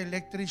tell an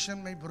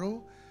electrician, my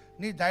bro,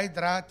 nie die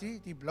draad nie,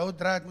 die blou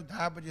draad moet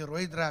daar by die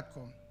rooi draad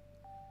kom.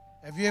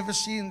 Have you ever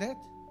seen that?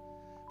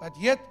 But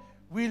yet,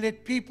 we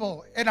let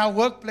people in our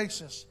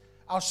workplaces,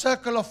 our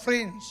circle of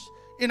friends,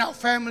 in our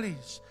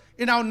families,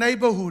 in our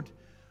neighborhood,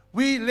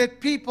 we let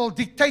people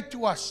dictate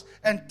to us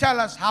and tell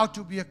us how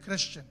to be a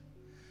Christian.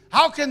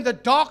 How can the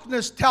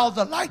darkness tell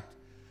the light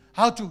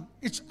how to?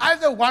 It's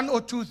either one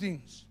or two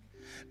things.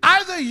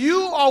 Either you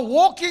are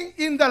walking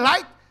in the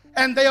light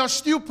and they are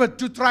stupid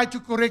to try to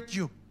correct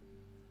you,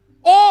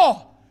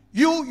 or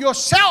you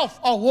yourself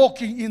are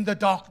walking in the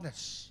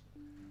darkness.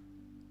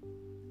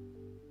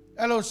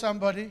 Hello,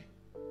 somebody.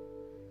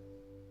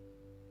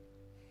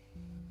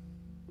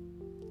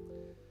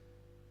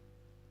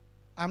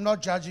 I'm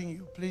not judging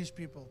you, please,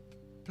 people.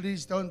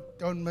 Please don't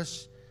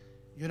miss.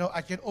 You know,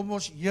 I can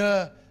almost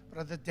hear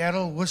Brother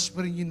Darrell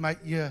whispering in my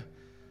ear,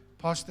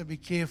 Pastor, be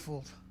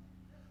careful.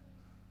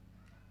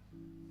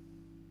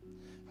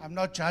 I'm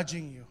not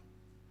judging you.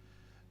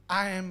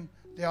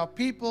 There are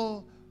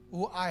people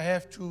who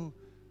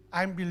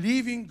I'm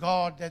believing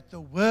God that the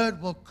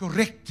Word will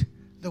correct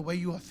the way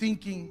you are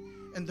thinking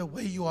and the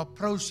way you are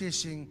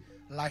processing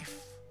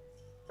life.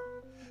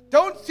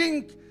 Don't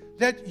think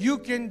that you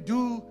can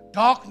do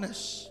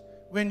darkness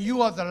when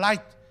you are the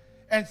light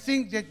and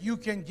think that you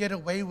can get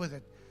away with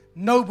it.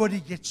 Nobody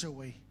gets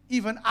away.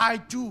 Even I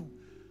too.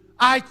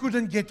 I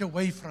couldn't get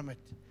away from it.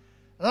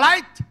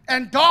 Light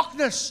and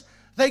darkness,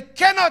 they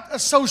cannot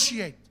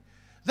associate.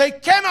 They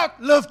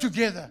cannot live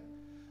together.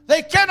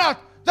 They cannot.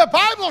 The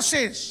Bible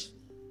says,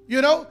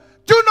 do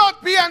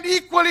not be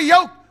unequally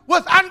yoked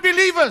with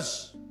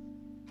unbelievers.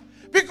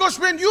 Because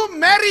when you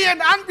marry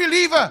an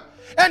unbeliever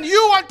and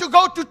you want to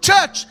go to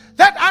church,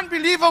 that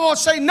unbeliever will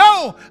say,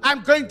 no,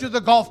 I'm going to the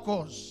golf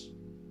course.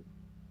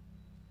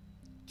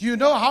 Do you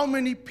know how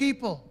many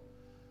people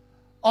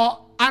are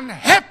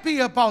unhappy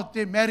about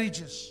their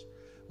marriages?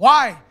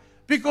 Why?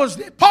 Because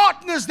the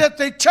partners that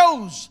they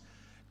chose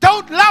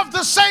don't love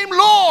the same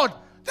Lord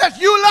that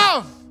you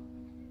love.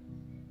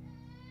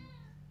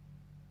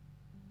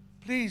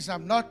 Please,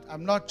 I'm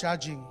not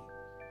judging.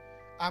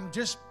 I'm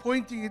just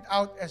pointing it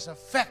out as a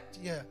fact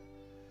here.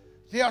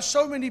 There are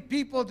so many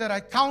people that I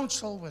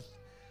counsel with,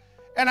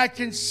 and I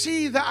can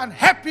see the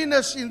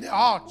unhappiness in their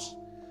hearts.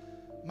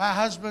 My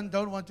husband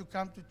don't want to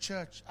come to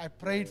church. I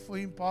prayed for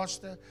him,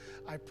 Pastor.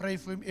 I pray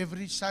for him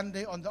every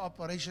Sunday on the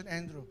Operation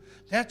Andrew.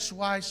 That's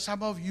why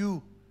some of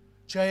you,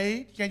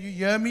 Jade, can you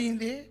hear me in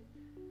there?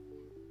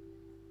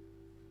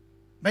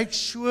 Make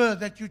sure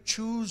that you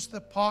choose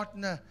the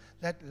partner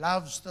that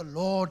loves the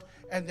Lord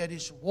and that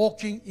is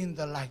walking in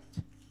the light.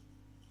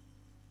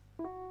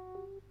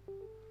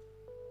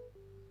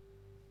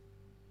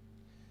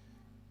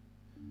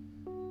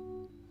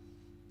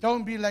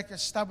 Don't be like a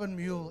stubborn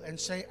mule and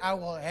say, I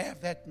will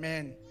have that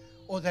man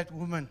or that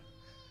woman.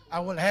 I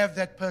will have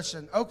that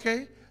person.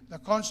 Okay, the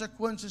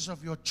consequences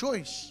of your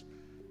choice,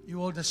 you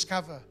will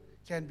discover,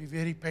 can be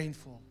very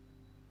painful.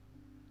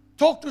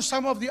 Talk to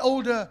some of the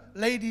older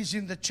ladies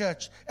in the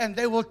church, and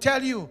they will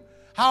tell you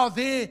how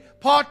their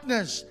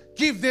partners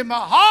give them a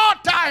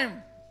hard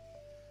time.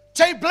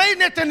 Sy bly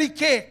net in die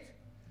kerk.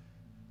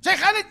 Sy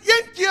gaan net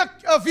een keer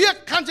 'n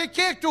week gaan sy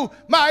kerk toe,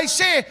 maar hy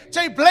sê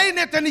sy bly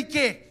net in die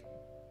kerk.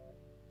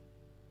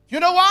 You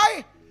know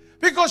why?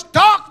 Because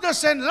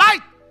darkness and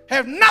light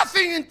have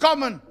nothing in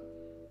common.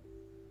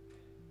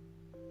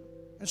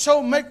 And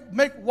so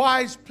make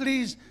wise,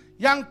 please,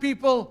 young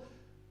people,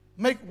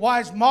 make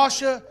wise.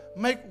 Marsha,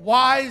 make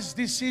wise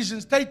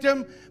decisions.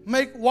 Tatum,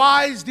 make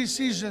wise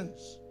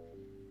decisions.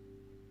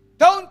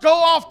 Don't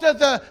go after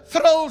the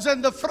thrills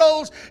and the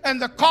frills and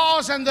the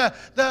cars and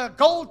the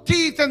gold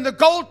teeth and the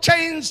gold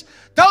chains.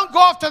 Don't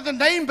go after the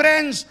name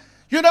brands.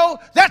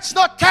 That's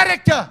not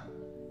character.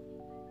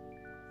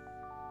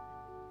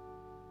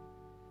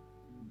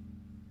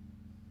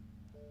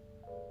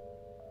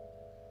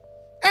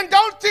 And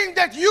don't think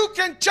that you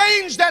can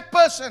change that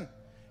person.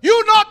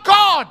 You're not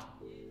God.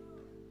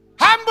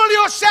 Humble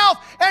yourself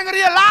and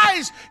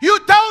realize you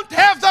don't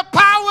have the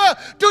power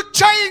to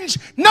change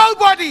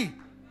nobody.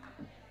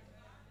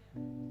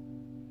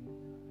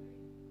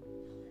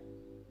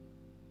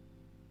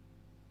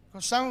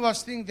 Because some of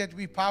us think that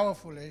we're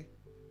powerful, eh?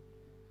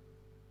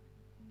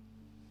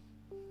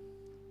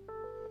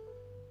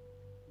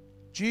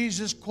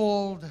 Jesus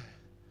called,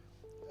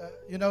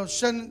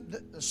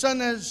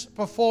 sinners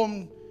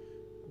performed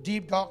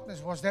deep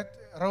darkness. Was that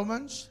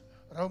Romans?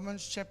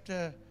 Romans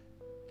chapter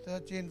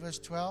 13 verse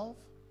 12.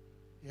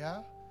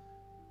 Yeah.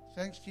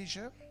 Thanks,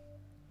 Keisha.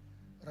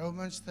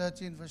 Romans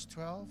 13 verse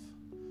 12.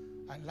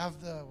 I love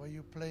the way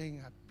you're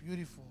playing.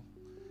 Beautiful.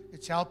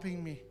 It's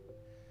helping me.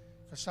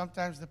 Because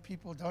sometimes the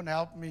people don't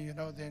help me,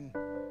 then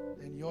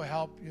your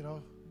help,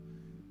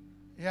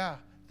 Yeah.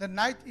 The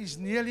night is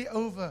nearly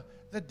over.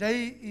 The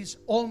day is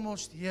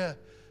almost here.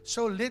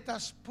 So let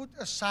us put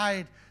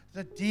aside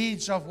the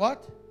deeds of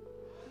what?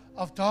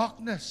 Of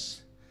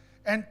darkness,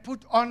 and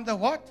put on the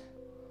what?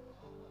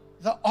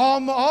 The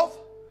armor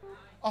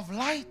of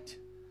light.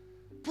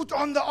 Put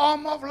on the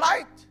armor of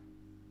light.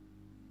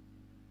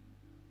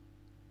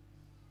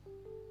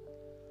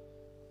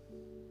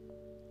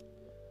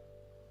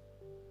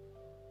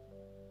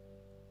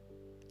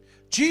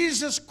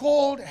 Jesus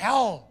called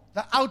hell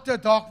the outer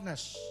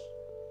darkness.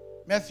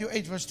 Matthew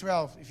 8 verse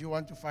 12, if you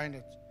want to find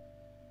it.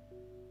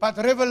 But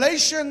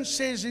Revelation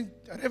says in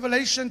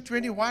Revelation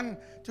 21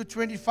 to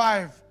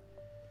 25,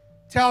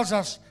 tells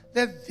us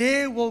that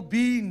there will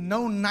be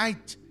no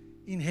night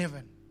in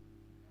heaven.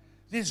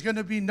 There's going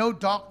to be no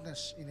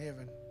darkness in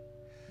heaven.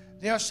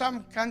 There are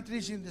some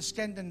countries in the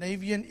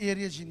Scandinavian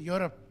areas in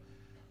Europe,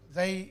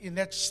 in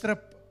that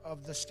strip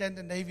of the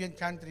Scandinavian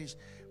countries,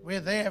 where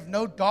they have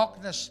no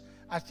darkness,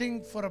 I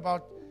think for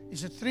about,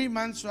 is it 3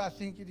 months, or I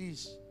think it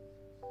is?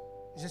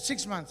 Is it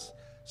 6 months?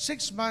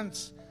 6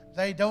 months,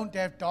 they don't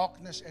have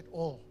darkness at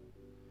all.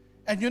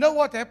 And you know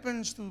what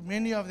happens to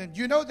many of them?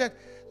 Do you know that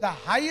the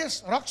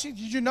highest, Roxy,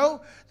 did you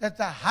know that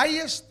the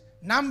highest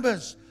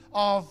numbers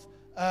of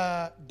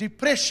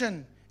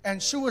depression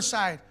and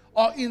suicide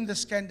are in the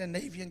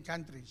Scandinavian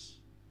countries?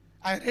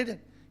 I read it,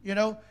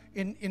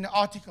 in an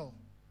article.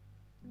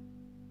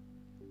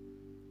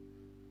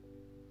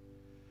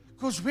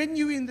 Because when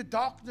you're in the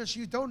darkness,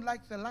 you don't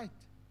like the light.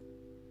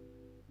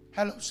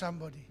 Hello,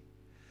 somebody.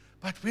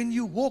 But when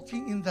you're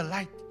walking in the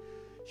light,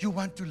 you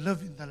want to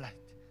live in the light.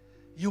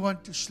 You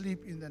want to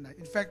sleep in the night.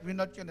 In fact, we're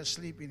not going to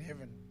sleep in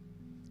heaven.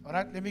 All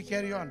right, let me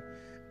carry on.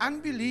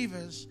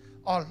 Unbelievers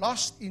are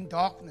lost in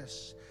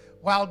darkness,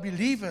 while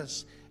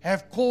believers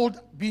have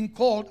been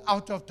called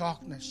out of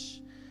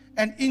darkness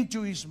and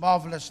into His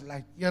marvelous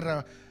light.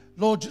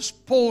 Lord,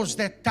 just pause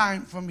that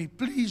time for me,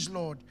 please,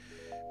 Lord.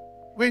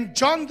 When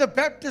John the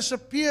Baptist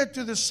appeared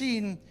to the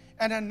scene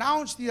and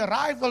announced the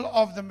arrival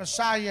of the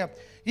Messiah,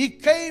 he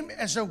came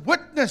as a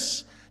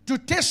witness to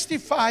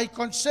testify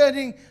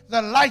concerning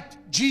the light,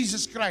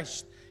 Jesus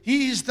Christ.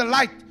 He is the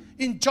light.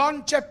 In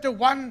John chapter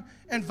 1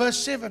 and verse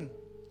 7.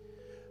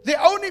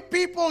 The only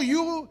people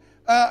you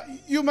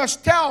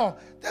must tell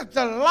that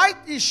the light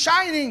is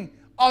shining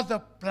are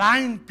the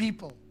blind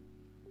people.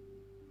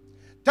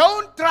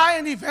 Don't try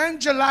and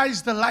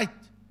evangelize the light.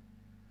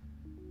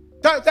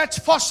 That's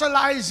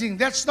fossilizing.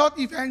 That's not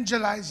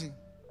evangelizing.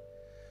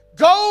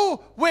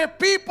 Go where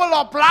people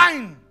are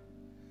blind.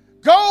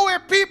 Go where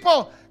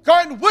people, go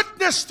and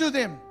witness to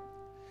them.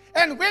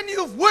 And when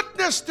you've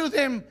witnessed to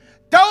them,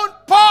 don't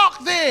park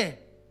there.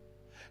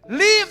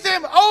 Leave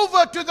them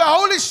over to the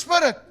Holy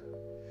Spirit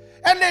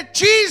and let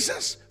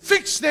Jesus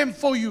fix them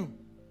for you.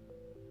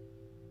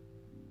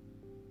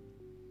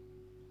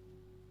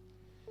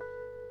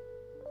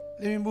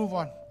 Let me move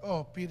on.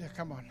 Oh, Peter,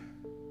 come on.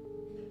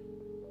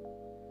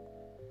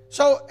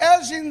 So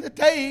as in the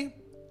day,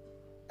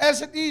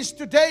 as it is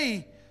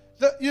today,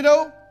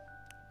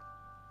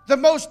 the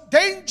most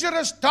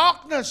dangerous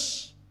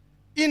darkness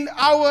in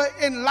our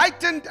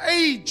enlightened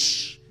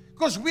age,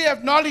 because we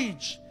have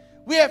knowledge,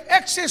 we have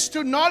access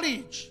to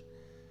knowledge,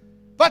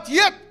 but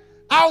yet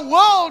our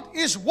world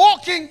is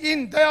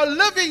they are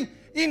living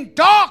in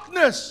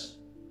darkness.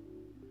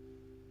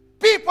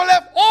 People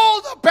have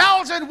all the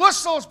bells and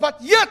whistles,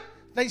 but yet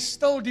they're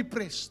still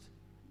depressed.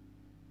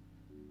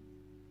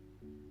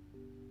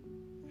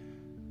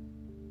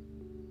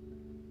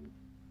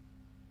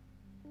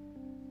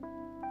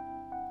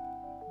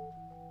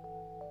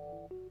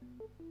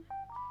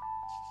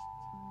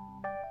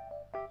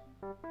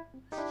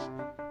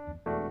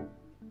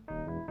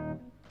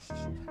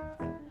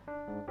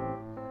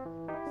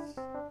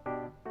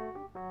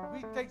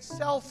 We take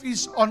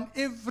selfies on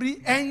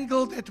every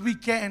angle that we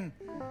can,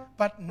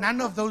 but none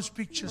of those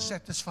pictures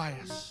satisfy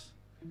us.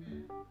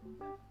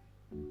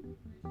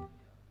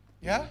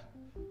 Yeah?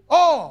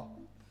 Oh,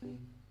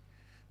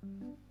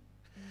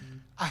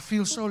 I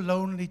feel so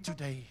lonely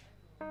today.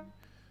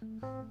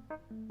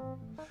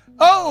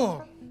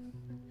 Oh,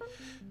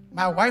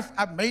 my wife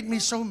made me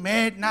so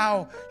mad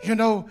now.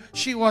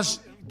 She was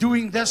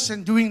doing this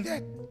and doing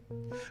that.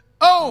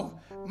 Oh,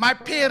 my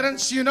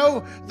parents,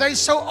 they're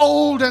so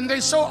old and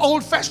they're so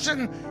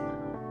old-fashioned.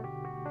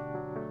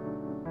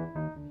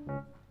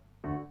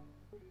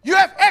 You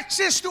have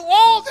access to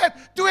all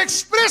that to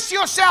express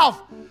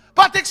yourself.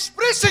 But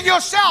expressing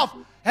yourself,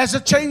 has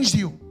it changed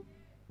you?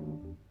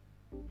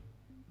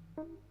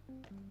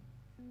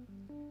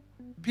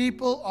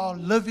 People are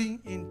living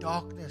in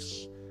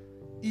darkness,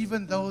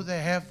 even though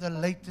they have the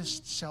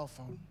latest cell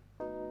phone.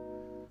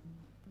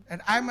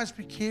 And I must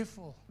be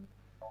careful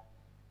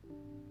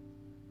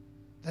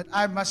that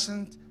I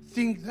mustn't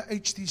think the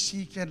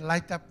HTC can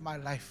light up my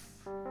life.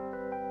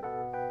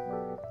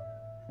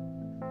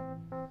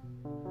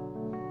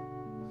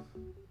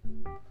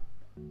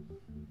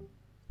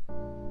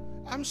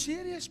 I'm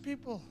serious,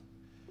 people.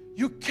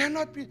 You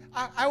cannot be.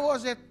 I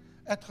was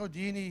at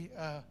Houdini.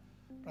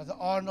 Brother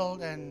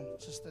Arnold and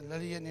Sister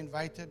Lillian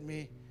invited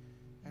me,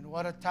 and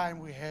what a time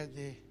we had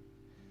there.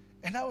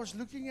 And I was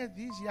looking at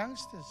these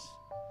youngsters.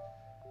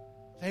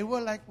 They were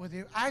like,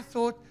 I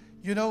thought,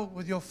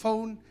 with your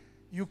phone,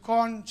 you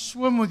can't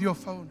swim with your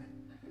phone.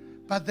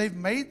 But they've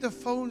made the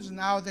phones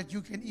now that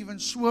you can even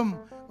swim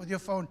with your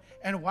phone.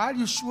 And while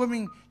you're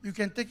swimming, you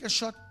can take a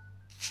shot.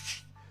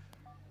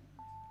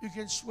 You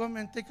can swim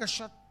and take a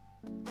shot.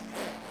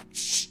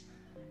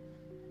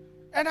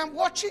 And I'm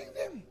watching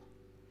them.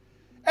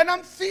 And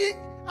I'm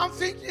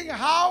thinking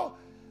how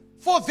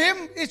for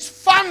them it's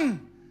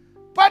fun.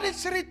 But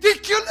it's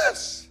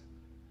ridiculous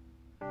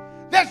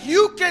that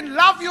you can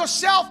love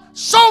yourself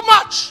so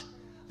much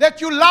that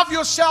you love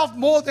yourself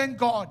more than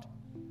God.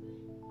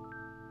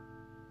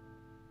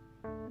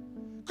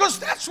 Because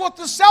that's what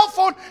the cell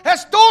phone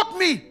has taught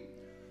me.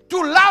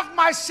 To love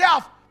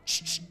myself.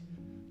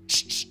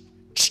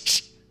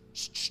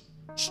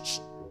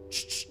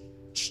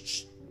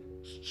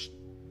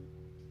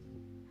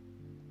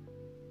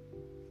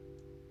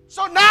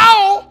 So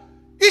now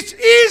it's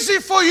easy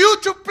for you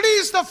to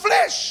please the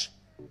flesh.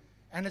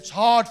 And it's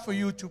hard for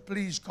you to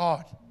please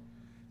God.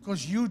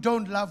 Because you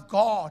don't love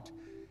God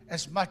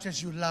as much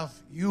as you love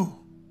you.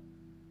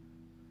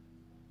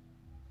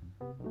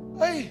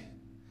 Hey,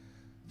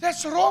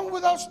 that's wrong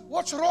with us.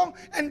 What's wrong?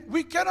 And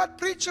we cannot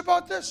preach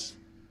about this.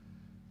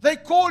 They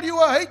call you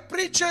a hate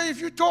preacher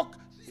if you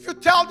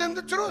tell them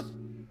the truth.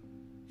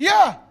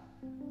 Yeah,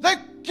 they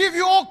give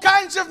you all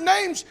kinds of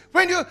names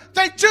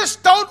they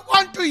just don't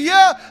want to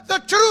hear the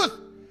truth.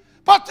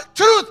 But the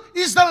truth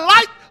is the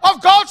light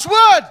of God's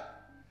word.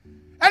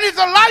 And if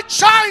the light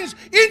shines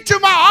into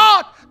my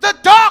heart, the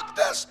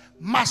darkness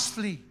must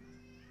flee.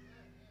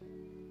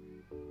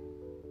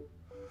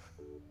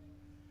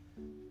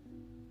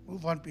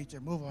 Move on, Peter.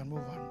 Move on.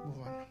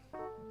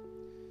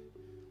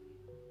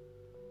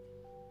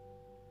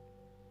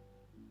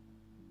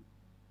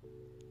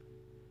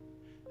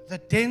 the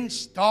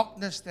dense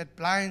darkness that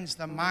blinds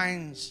the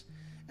minds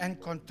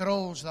and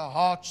controls the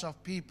hearts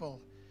of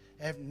people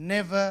have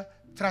never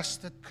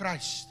trusted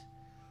Christ,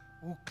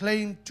 who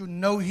claim to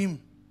know Him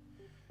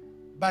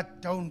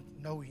but don't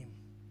know Him.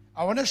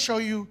 I want to show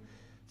you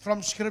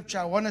from Scripture,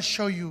 I want to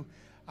show you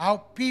how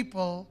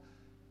people,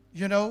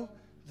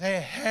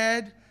 they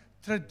had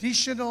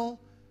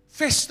traditional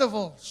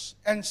festivals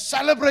and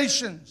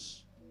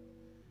celebrations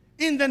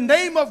in the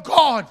name of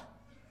God.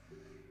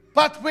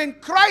 But when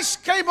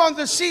Christ came on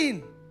the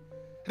scene,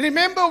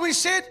 remember we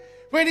said,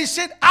 when He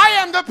said, I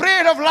am the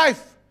bread of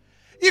life.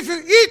 If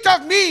you eat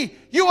of me,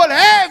 you will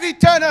have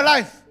eternal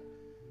life.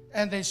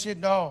 And they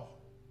said, no.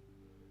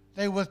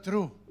 They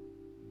withdrew.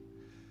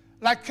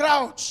 Like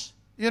crowds,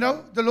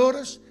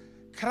 Dolores,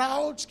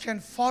 crowds can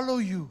follow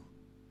you.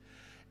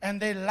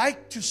 And they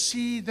like to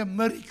see the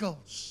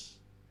miracles.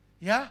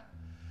 Yeah?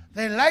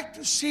 They like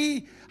to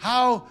see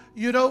how,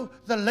 the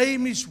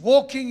lame is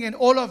walking and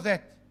all of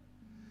that.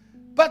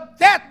 But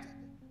that,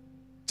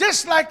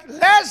 just like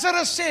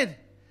Lazarus said,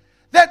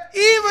 that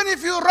even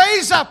if you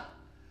raise up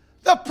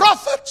the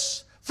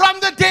prophets from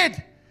the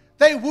dead,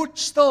 they would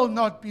still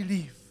not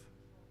believe.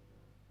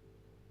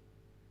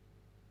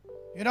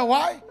 You know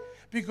why?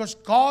 Because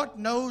God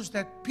knows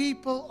that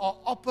people are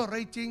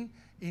operating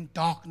in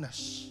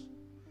darkness.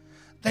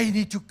 They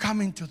need to come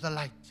into the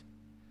light.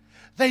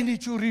 They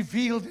need to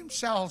reveal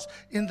themselves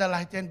in the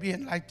light and be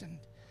enlightened.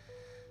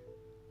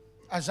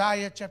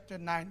 Isaiah chapter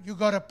 9. You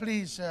got to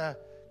please,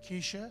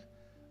 Keisha.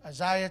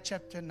 Isaiah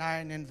chapter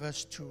 9 and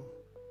verse 2.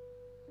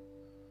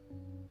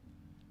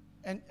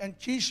 And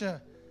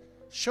Keisha,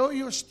 show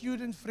your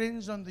student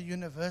friends on the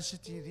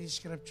university these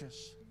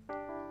scriptures.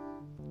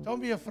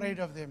 Don't be afraid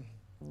of them.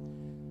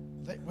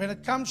 When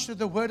it comes to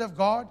the Word of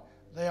God,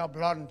 they are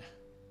blonde.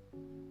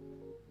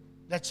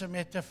 That's a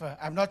metaphor.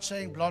 I'm not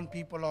saying blonde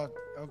people are,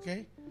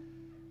 okay?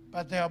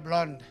 But they are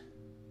blonde.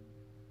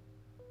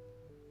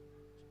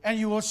 And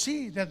you will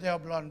see that they are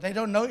blonde. They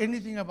don't know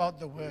anything about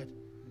the Word.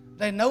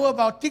 They know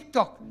about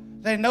TikTok.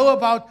 They know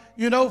about,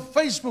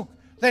 Facebook.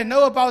 They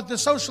know about the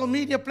social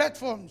media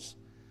platforms.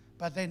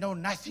 But they know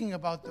nothing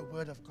about the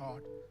Word of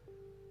God.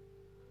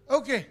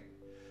 Okay.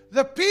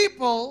 The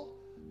people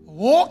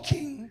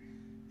walking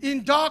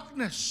in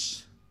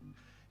darkness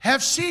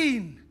have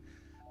seen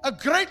a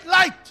great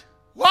light.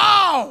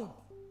 Wow!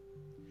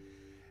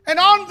 And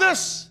on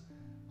those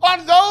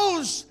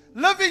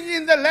living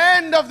in the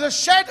land of the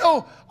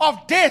shadow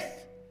of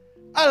death,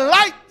 a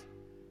light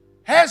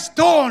has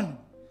dawned.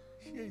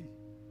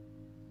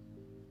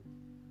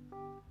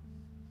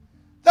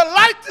 The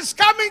light is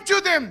coming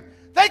to them.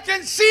 They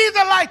can see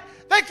the light.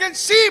 They can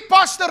see,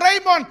 Pastor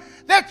Raymond,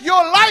 that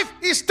your life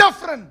is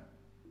different.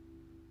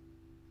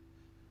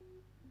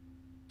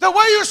 The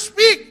way you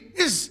speak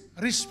is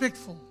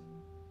respectful,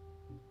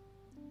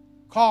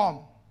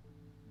 calm,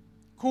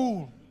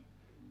 cool,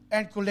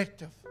 and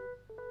collective.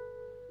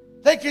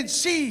 They can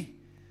see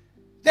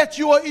that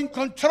you are in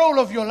control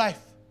of your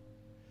life.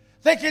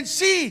 They can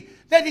see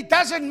that it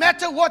doesn't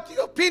matter what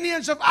the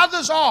opinions of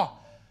others are,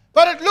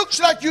 but it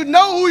looks like you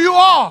know who you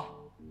are.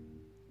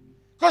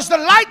 Because the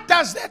light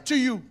does that to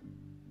you.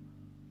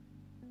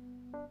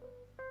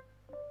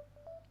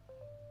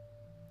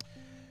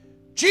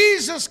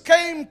 Jesus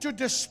came to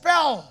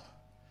dispel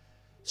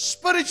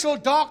spiritual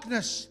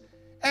darkness,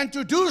 and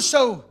to do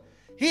so,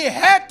 He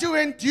had to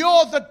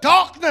endure the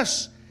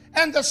darkness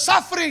and the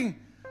suffering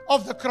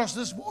of the cross.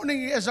 This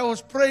morning, as I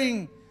was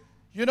praying,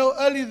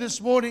 early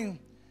this morning,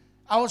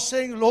 I was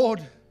saying,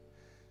 Lord,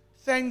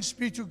 thanks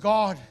be to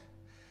God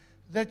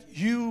that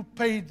You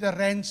paid the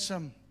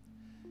ransom.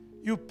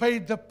 You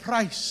paid the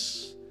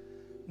price.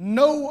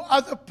 No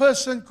other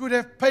person could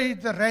have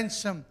paid the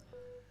ransom,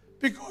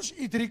 because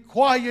it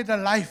required a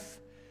life,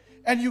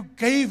 and You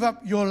gave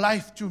up Your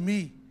life to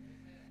me.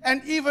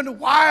 And even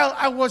while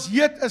I was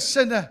yet a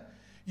sinner,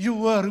 You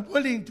were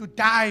willing to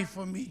die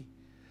for me.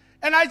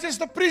 And I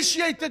just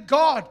appreciated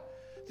God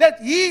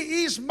that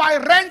He is my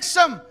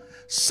ransom.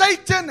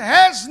 Satan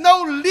has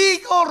no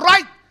legal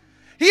right.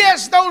 He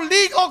has no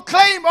legal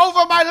claim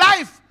over my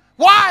life.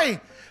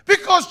 Why?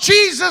 Because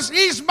Jesus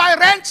is my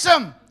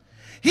ransom.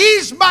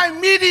 He's my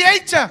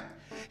mediator.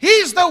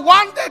 He's the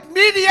one that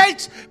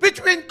mediates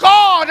between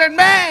God and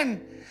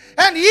man.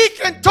 And He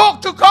can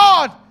talk to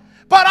God.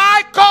 But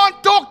I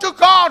can't talk to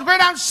God when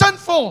I'm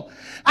sinful.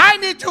 I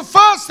need to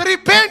first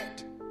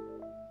repent.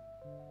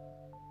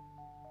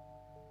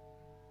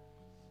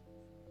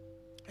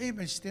 Hey,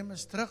 my stem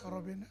is terug,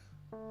 Robin.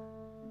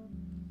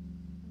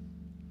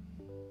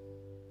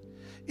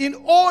 In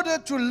order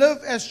to live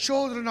as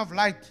children of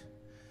light,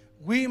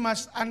 we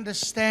must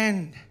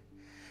understand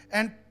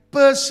and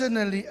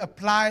personally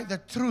apply the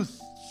truths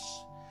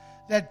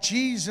that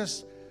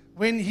Jesus,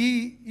 when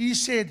He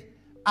said,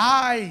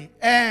 I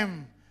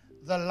am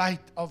the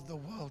light of the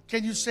world.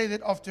 Can you say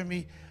that after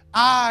me?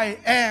 I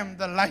am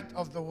the light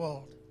of the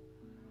world.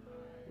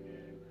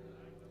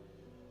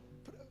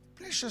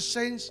 Precious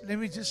saints, let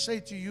me just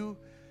say to you,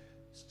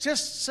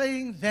 just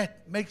saying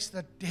that makes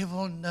the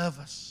devil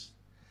nervous,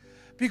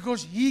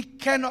 because he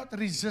cannot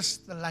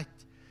resist the light.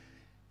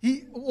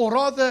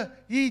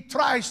 he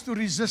tries to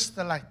resist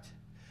the light.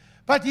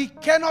 But he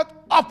cannot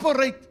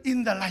operate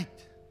in the light.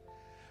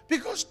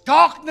 Because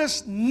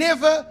darkness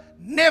never,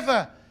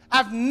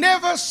 I've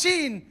never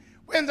seen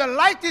when the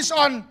light is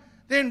on,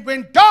 then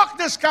when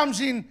darkness comes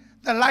in,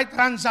 the light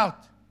runs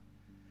out.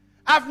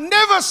 I've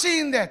never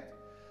seen that.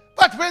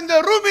 But when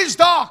the room is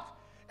dark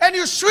and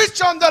you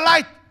switch on the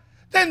light,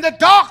 then the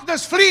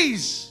darkness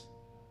flees.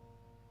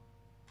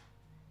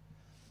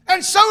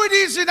 And so it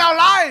is in our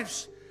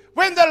lives.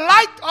 When the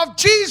light of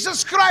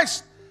Jesus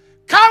Christ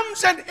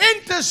comes and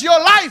enters your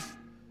life,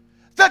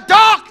 the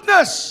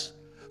darkness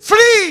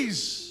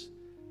flees.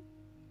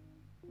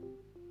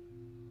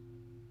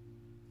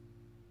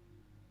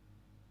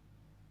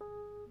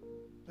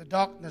 The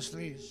darkness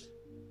flees.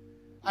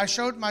 I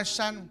showed my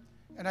son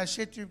and I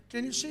said to him,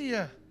 can you see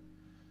here?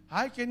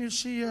 Hi, can you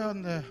see here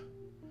on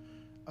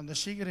the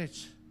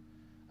cigarettes?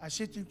 I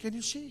said to him, can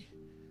you see?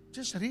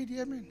 Just read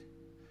here, man.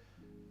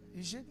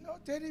 He said, no,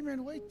 Daddy,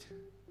 man, wait.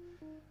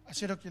 I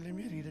said, okay, let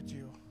me read it to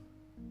you.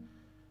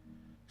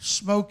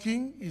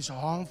 Smoking is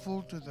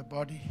harmful to the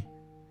body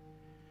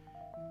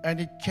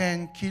and it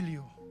can kill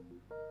you.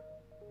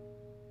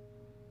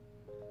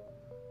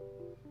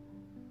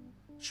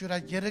 Should I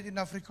get it in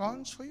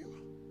Afrikaans for you?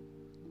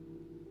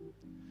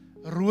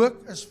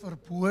 Rook is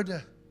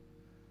verbode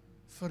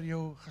vir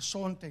jou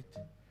gesondheid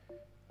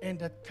en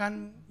dit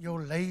kan jou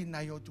lei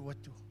na jou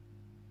dood toe.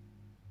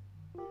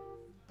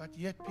 But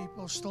yet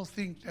people still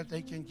think that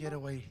they can get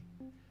away.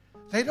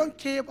 They don't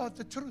care about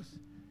the truth.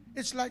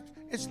 It's like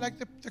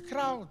the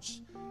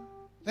crowds.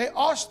 They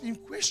asked him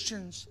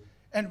questions,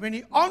 and when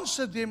he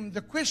answered them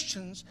the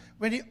questions,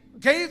 when he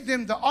gave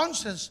them the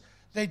answers,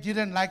 they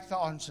didn't like the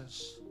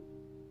answers.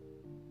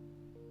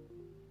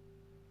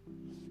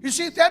 You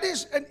see, that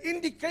is an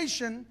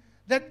indication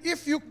that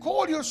if you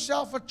call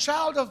yourself a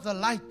child of the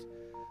light,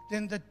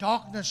 then the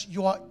darkness,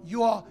 you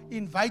are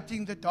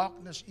inviting the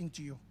darkness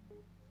into you.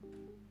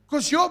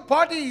 Because your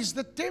body is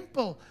the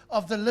temple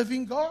of the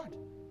living God.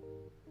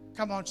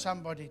 Come on,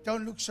 somebody.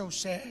 Don't look so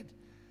sad.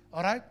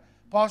 All right?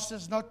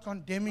 Pastor's not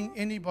condemning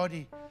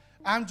anybody.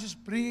 I'm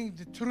just bringing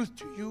the truth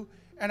to you,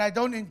 and I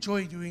don't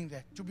enjoy doing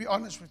that, to be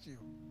honest with you.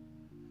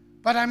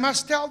 But I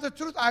must tell the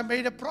truth. I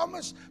made a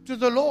promise to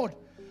the Lord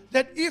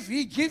that if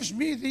He gives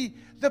me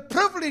the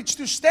privilege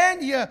to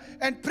stand here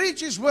and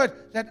preach His word,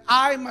 that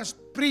I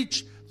must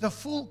preach the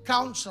full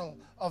counsel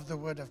of the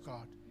word of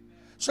God.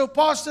 So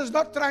pastor is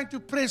not trying to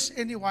press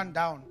anyone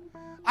down.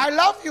 I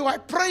love you. I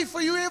pray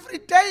for you every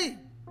day.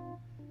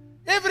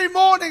 Every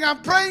morning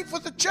I'm praying for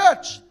the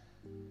church,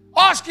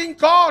 asking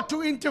God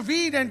to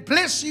intervene and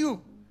bless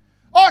you,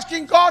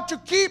 asking God to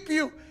keep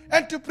you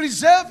and to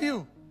preserve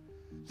you.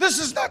 This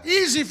is not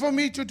easy for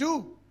me to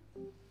do.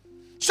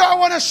 So I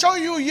want to show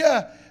you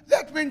here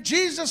that when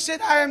Jesus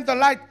said, I am the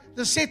light,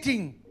 the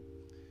setting.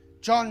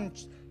 John,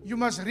 you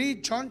must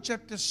read John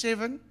chapter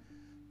 7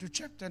 to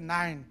chapter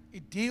 9.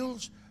 It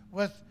deals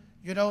with,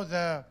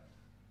 the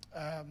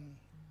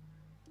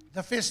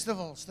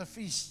festivals, the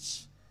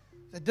feasts,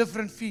 the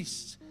different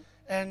feasts.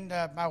 And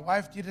my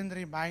wife didn't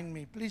remind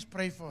me. Please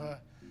pray for her.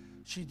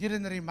 She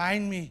didn't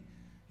remind me,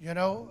 the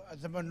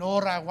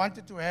menorah. I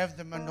wanted to have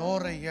the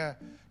menorah here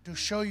to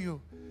show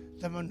you.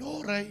 The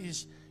menorah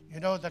is,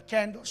 the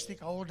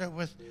candlestick holder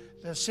with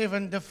the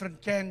 7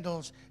 different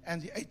candles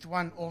and the 8th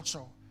one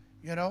also,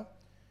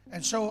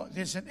 And so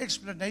there's an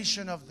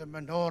explanation of the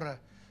menorah.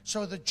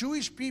 So the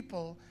Jewish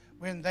people,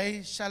 when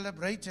they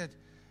celebrated,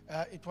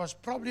 it was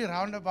probably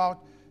around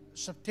about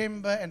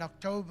September and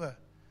October,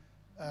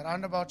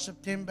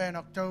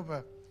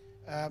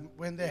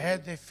 when they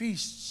had their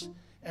feasts.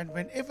 And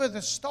whenever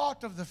the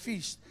start of the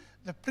feast,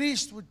 the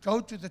priest would go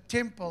to the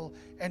temple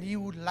and he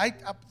would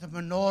light up the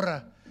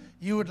menorah.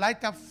 He would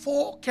light up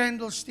 4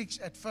 candlesticks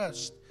at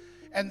first.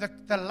 And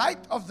the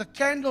light of the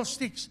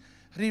candlesticks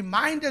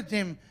reminded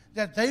them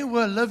that they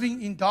were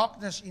living in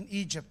darkness in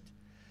Egypt.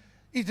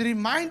 It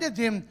reminded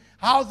them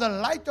how the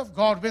light of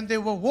God, when they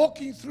were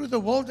walking through the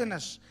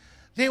wilderness,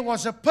 there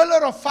was a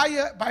pillar of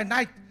fire by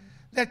night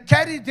that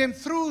carried them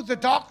through the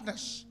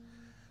darkness.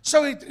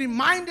 So it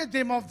reminded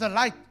them of the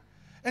light.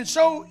 And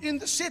so in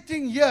the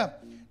setting here,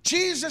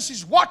 Jesus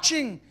is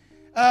watching,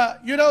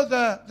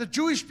 the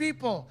Jewish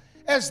people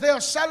as they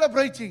are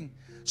celebrating.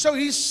 So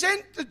He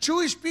sent the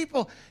Jewish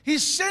people, He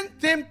sent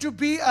them to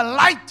be a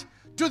light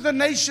to the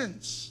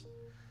nations.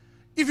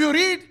 If you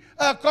read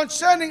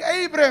concerning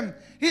Abraham,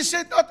 he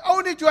said, not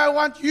only do I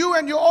want you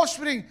and your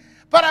offspring,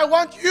 but I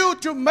want you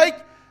to make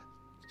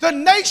the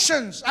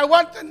nations, I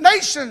want the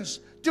nations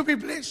to be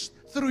blessed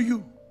through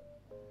you.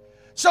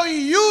 So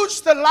He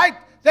used the light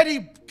that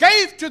He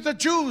gave to the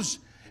Jews,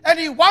 and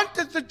He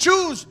wanted the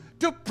Jews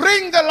to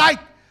bring the light.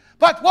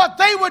 But what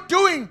they were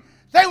doing,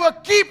 they were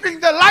keeping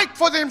the light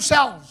for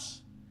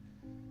themselves.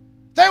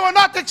 They were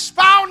not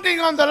expounding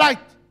on the light.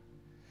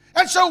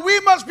 And so we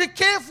must be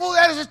careful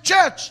as a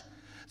church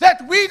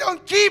that we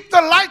don't keep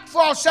the light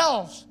for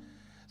ourselves.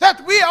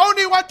 That we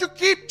only want to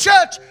keep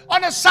church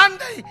on a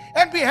Sunday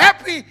and be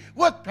happy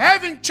with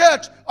having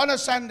church on a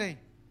Sunday.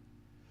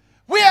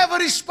 We have a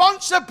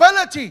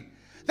responsibility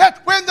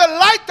that when the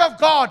light of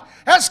God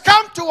has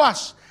come to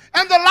us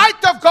and the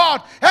light of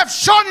God have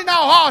shone in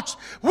our hearts,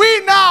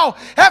 we now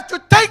have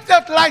to take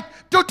that light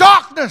to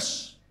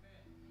darkness.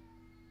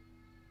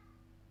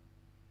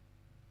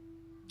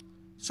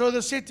 So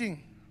the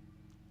setting.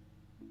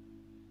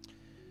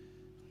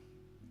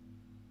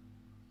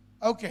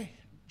 Okay,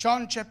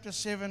 John chapter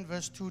 7,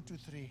 verse 2 to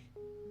 3.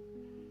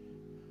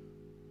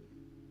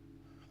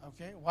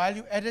 Okay, while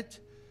you edit,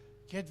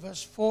 get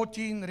verse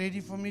 14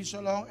 ready for me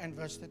so long and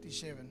verse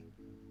 37.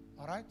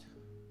 All right?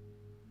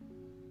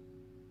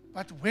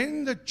 But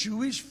when the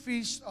Jewish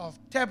feast of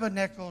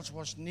tabernacles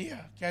was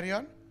near, carry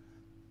on.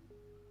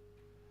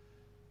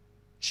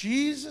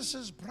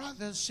 Jesus'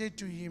 brothers said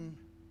to him,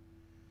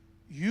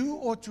 you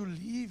ought to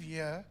leave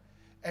here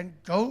and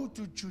go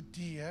to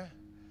Judea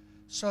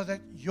so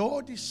that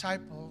your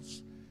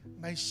disciples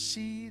may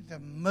see the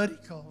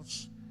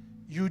miracles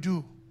you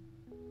do.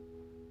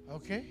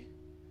 Okay?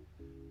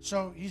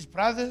 So his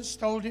brothers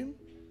told him,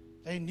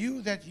 they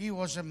knew that he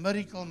was a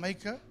miracle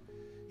maker.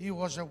 He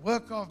was a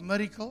worker of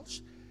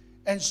miracles.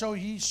 And so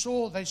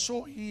they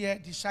saw he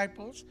had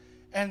disciples,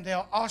 and they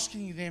are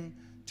asking them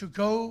to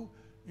go,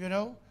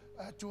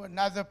 to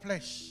another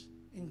place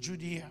in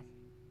Judea.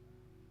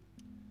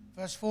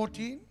 Verse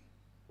 14.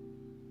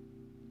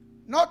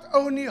 Not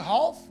only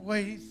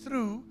halfway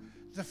through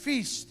the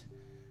feast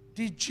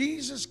did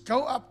Jesus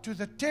go up to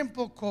the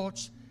temple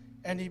courts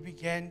and he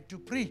began to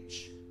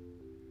preach.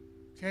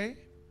 Okay?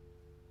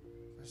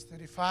 Verse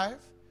 35.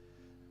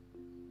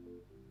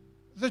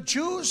 The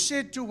Jews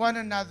said to one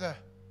another,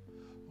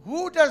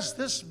 who does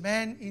this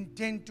man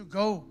intend to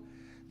go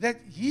that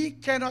he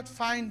cannot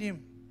find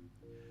him?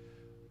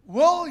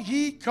 Will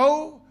he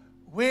go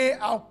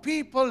where our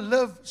people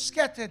live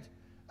scattered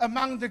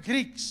among the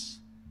Greeks?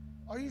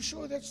 Are you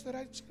sure that's the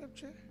right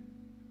scripture?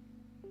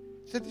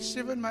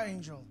 37, my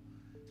angel.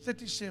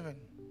 37.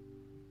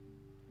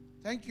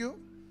 Thank you.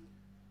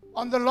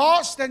 On the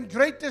last and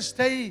greatest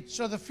day,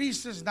 so the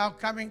feast is now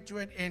coming to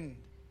an end.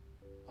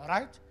 All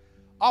right?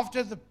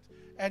 After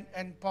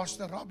and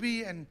Pastor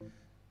Robbie and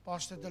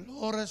Pastor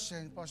Dolores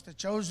and Pastor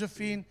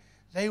Josephine,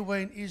 they were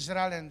in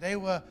Israel and they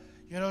were,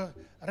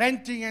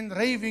 ranting and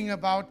raving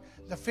about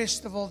the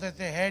festival that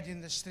they had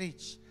in the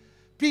streets.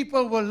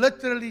 People were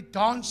literally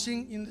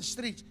dancing in the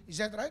streets. Is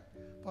that right,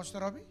 Pastor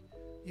Robbie?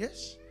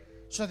 Yes?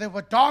 So they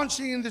were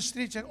dancing in the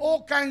streets and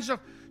all kinds of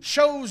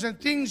shows and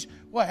things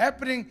were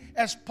happening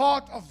as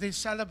part of their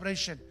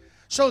celebration.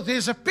 So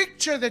there's a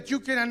picture that you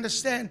can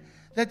understand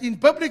that in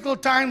biblical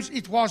times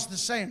it was the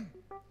same.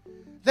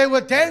 They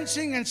were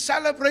dancing and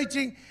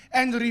celebrating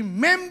and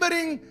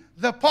remembering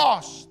the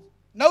past.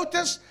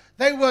 Notice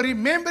they were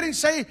remembering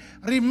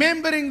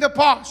the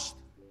past.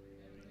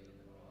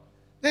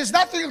 There's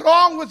nothing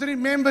wrong with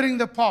remembering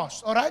the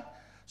past, all right?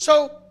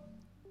 So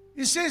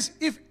he says,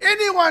 if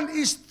anyone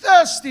is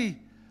thirsty,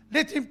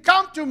 let him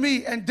come to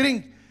me and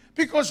drink.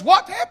 Because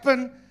what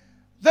happened,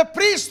 the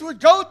priest would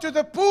go to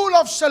the pool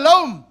of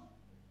Siloam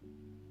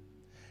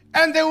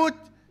and they would,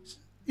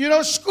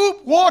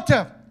 scoop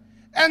water,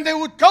 and they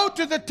would go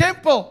to the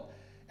temple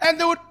and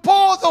they would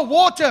pour the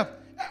water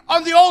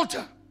on the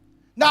altar.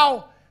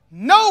 Now,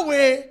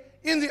 nowhere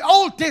in the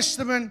Old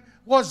Testament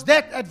was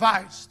that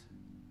advised.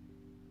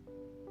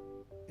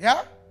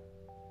 Yeah?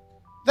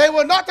 They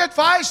were not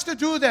advised to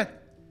do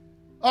that.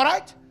 All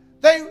right?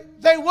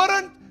 They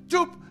weren't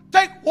to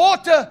take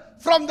water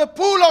from the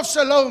pool of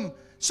Siloam.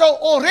 So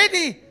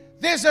already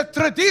there's a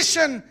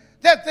tradition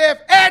that they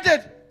have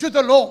added to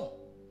the law.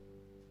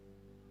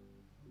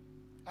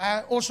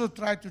 I also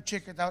tried to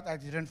check it out. I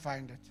didn't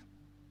find it.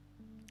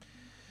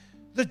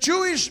 The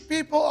Jewish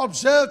people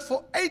observed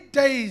for 8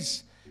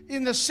 days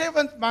in the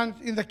 7th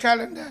month in the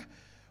calendar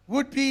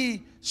would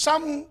be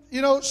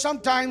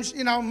sometimes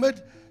in our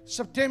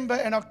mid-September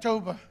and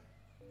October.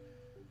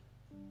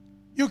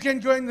 You can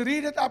go and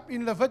read it up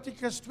in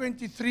Leviticus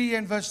 23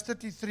 and verse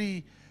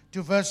 33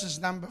 to verses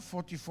number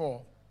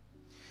 44.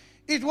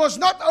 It was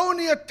not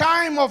only a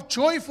time of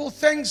joyful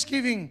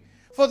thanksgiving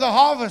for the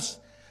harvest,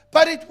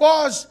 but it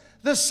was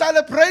the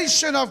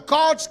celebration of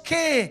God's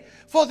care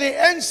for their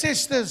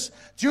ancestors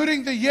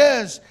during the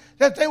years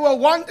that they were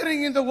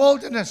wandering in the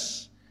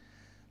wilderness,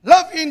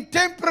 live in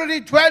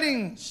temporary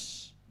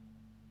dwellings,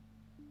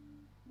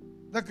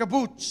 the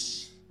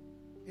kibbutz.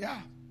 Yeah.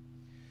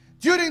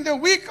 During the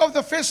week of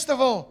the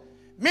festival,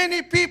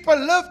 many people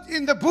lived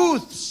in the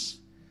booths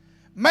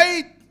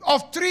made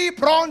of tree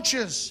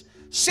branches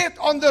set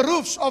on the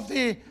roofs of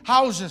their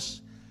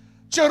houses.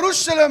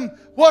 Jerusalem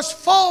was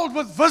filled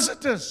with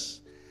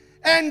visitors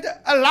and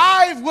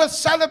alive with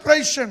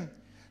celebration,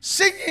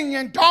 singing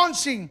and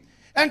dancing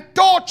and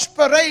torch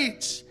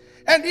parades,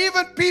 and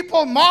even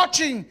people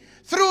marching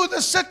through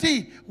the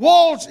city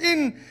walls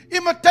in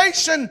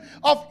imitation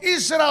of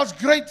Israel's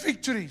great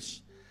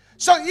victories.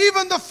 So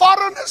even the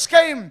foreigners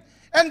came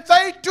and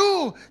they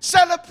too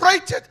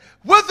celebrated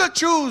with the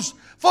Jews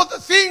for the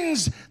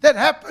things that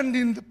happened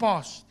in the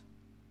past.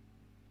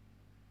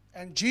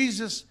 And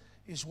Jesus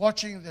is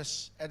watching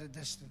this at a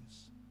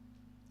distance.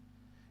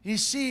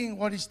 He's seeing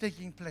what is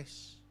taking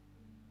place.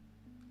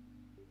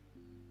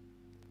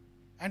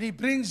 And He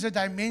brings a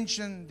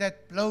dimension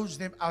that blows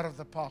them out of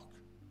the park.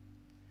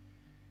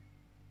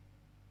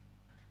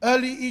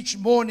 Early each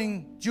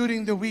morning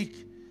during the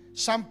week,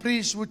 some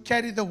priests would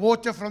carry the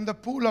water from the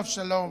pool of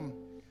Siloam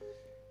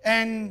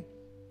and,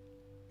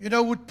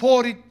 would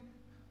pour it.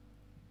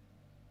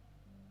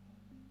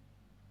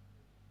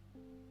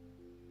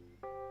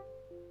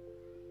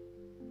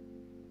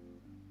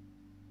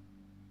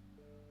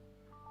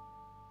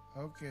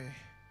 Okay.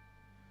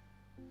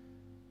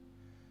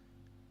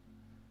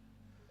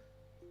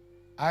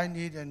 I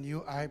need a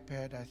new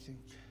iPad, I think.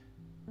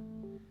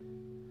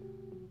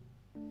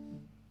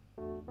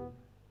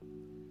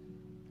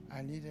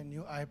 I need a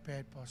new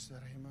iPad,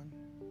 Pastor Raymond.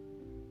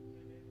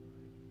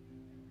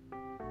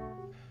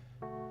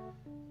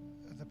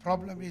 The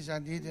problem is I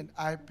need an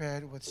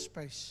iPad with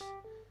space.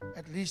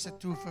 At least a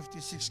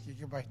 256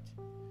 gigabyte.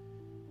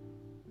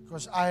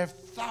 Because I have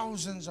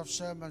thousands of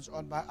sermons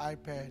on my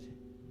iPad.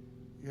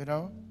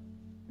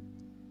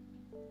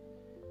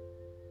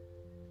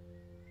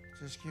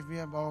 Just give me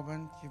a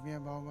moment.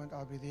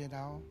 I'll be there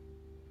now.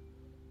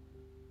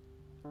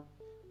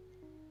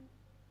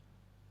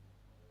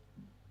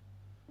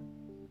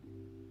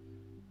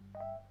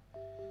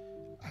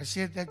 I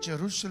said that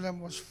Jerusalem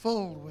was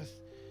filled with,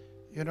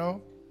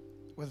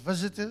 with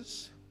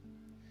visitors.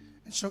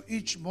 And so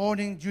each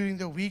morning during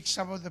the week,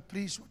 some of the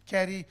priests would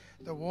carry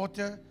the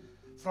water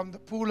from the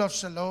pool of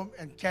Siloam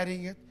and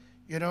carrying it,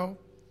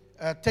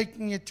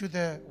 taking it to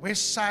the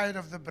west side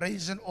of the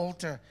brazen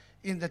altar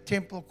in the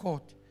temple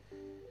court.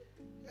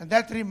 And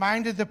that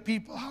reminded the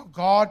people how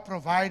God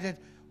provided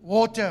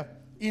water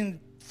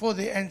for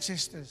their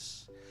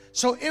ancestors.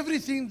 So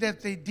everything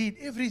that they did,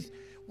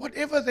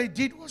 whatever they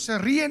did was a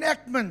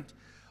reenactment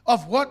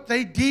of what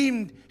they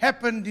deemed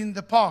happened in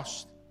the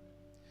past.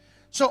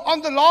 So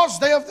on the last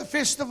day of the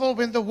festival,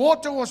 when the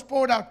water was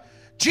poured out,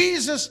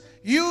 Jesus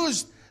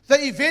used the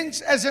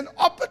events as an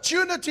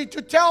opportunity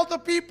to tell the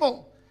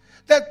people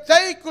that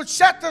they could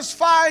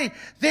satisfy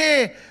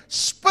their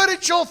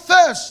spiritual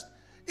thirst.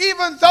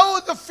 Even though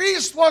the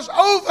feast was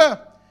over,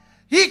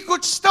 He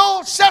could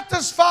still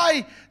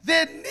satisfy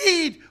their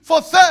need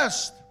for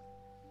thirst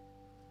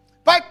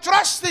by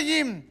trusting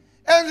Him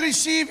and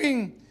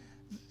receiving,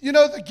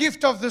 the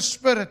gift of the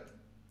Spirit.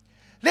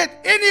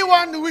 Let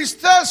anyone who is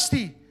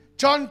thirsty,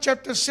 John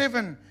chapter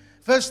 7,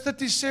 verse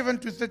 37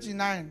 to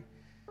 39,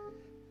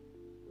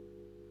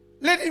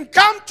 let him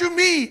come to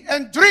me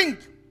and drink.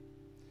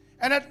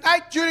 And at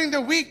night during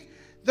the week,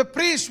 the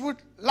priest would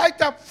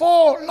light up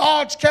 4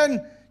 large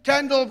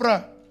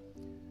candelabra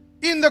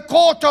in the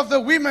court of the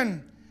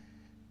women.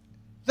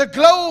 The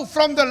glow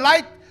from the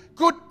light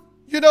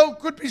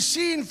could be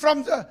seen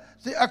from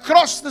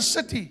across the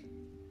city.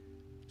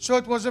 So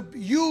it was a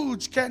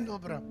huge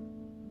candelabra.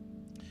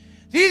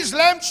 These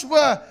lamps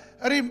were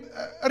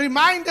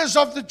reminders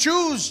of the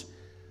Jews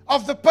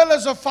of the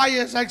pillars of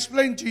fire, as I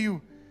explained to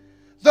you.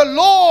 The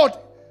Lord,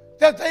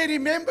 that they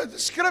remember the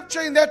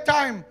scripture in that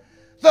time.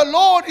 The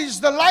Lord is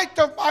the light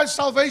of my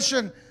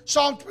salvation.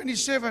 Psalm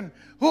 27.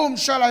 Whom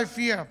shall I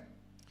fear?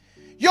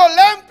 Your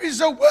lamp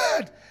is a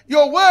word.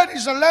 Your word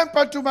is a lamp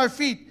unto my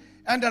feet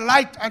and a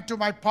light unto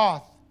my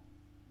path.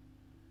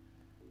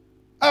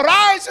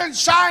 Arise and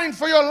shine,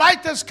 for your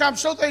light has come.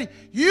 So they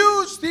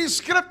use these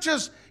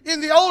scriptures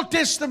in the Old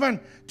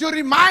Testament to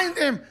remind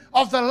them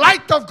of the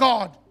light of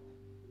God.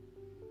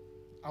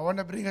 I want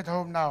to bring it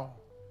home now.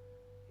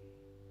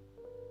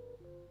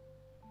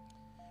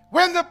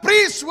 When the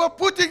priests were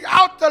putting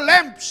out the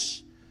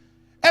lamps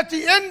at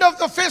the end of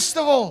the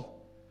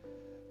festival,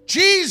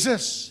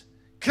 Jesus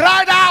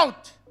cried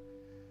out,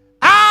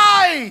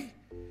 I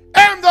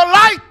am the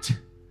light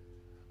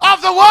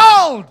of the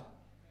world.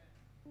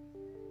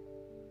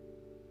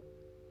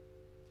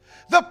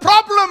 The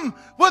problem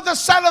with the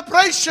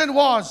celebration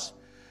was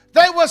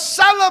they were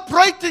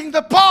celebrating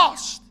the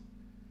past,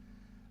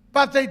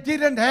 but they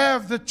didn't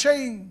have the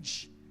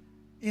change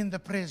in the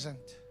present.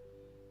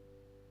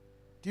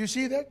 Do you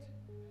see that?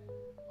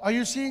 Are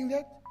you seeing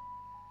that?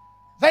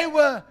 They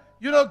were,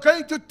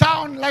 going to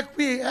town like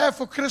we have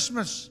for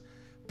Christmas.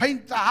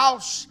 Paint the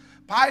house,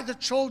 buy the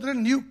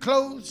children new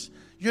clothes.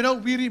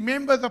 We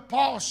remember the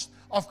past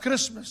of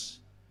Christmas.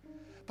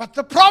 But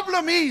the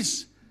problem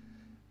is,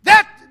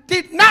 that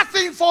did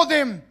nothing for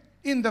them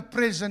in the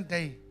present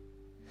day.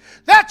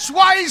 That's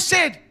why He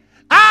said,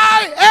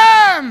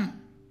 I am.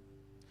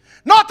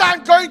 Not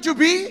I'm going to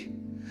be.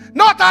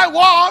 Not I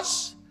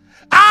was.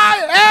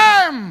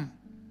 I am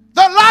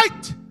the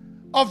light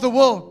of the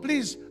world.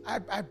 Please,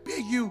 I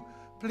beg you,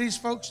 please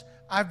folks,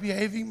 I'm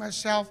behaving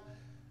myself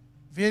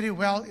very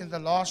well in the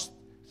last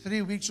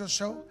 3 weeks or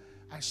so.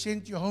 I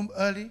sent you home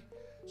early,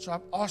 so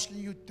I'm asking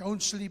you,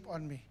 don't sleep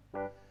on me.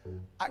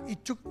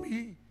 It took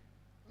me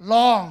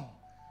long.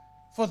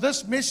 For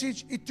this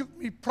message, it took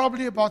me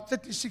probably about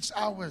 36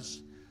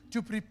 hours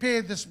to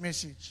prepare this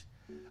message.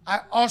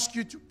 I ask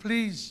you to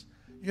please,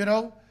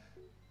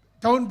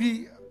 don't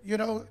be,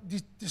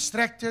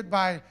 distracted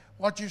by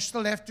what you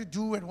still have to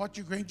do and what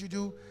you're going to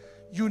do.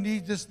 You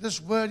need this. This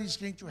word is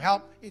going to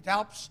help. It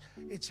helps.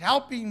 It's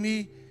helping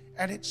me,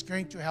 and it's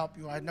going to help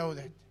you. I know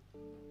that.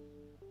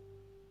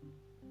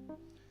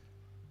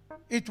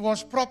 it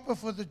was proper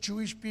for the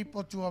Jewish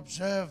people to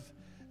observe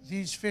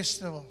these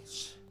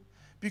festivals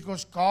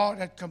because God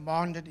had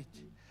commanded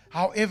it.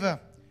 However,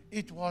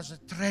 it was a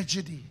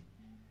tragedy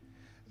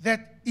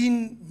that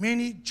in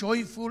many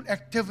joyful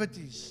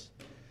activities,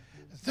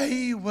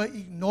 they were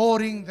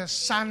ignoring the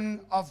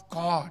Son of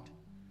God,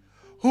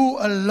 who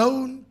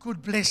alone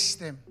could bless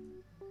them.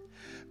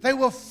 They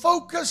were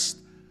focused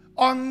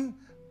on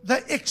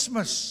the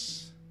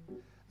Xmas.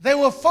 They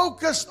were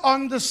focused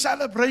on the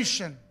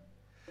celebration.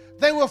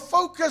 They were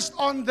focused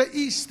on the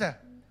Easter.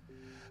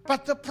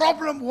 But the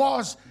problem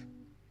was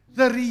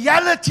the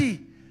reality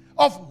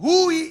of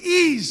who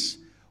He is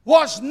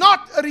was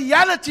not a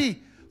reality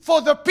for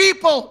the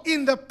people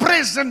in the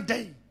present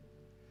day.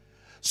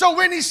 So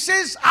when He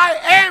says, I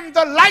am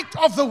the light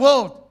of the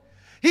world,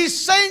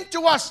 He's saying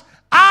to us,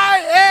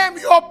 I am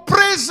your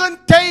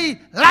present day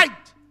light.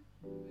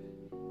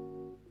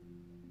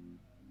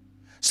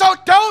 So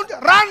don't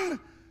run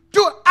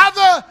to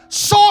other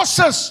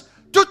sources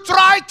to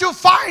try to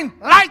find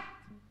light.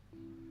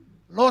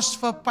 Los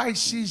vir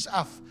Pisces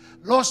af,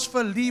 los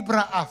vir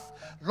Libra af,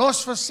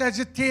 los vir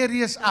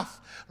Sagittarius af,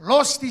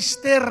 los die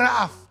sterre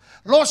af,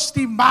 los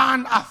die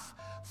maan af.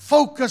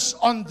 Focus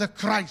on the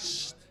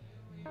Christ.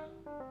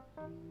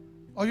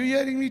 Are you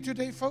hearing me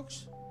today,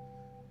 folks?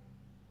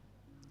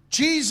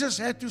 Jesus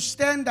had to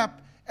stand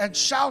up and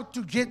shout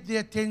to get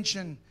their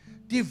attention.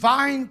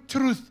 Divine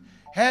truth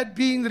had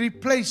been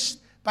replaced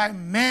by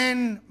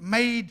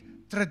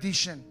man-made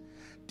tradition.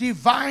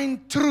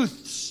 Divine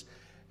truths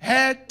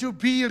had to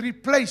be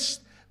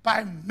replaced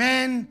by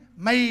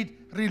man-made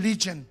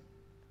religion.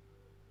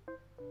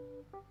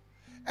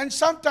 And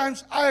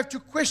sometimes I have to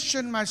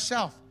question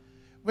myself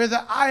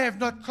whether I have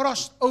not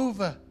crossed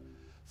over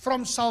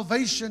from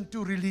salvation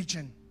to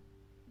religion.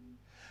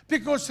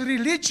 Because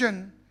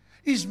religion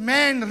is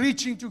man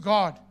reaching to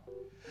God.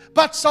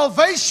 But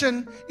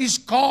salvation is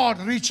God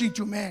reaching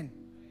to man.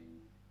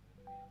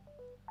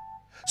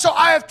 So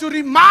I have to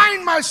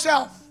remind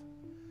myself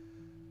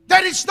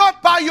that it's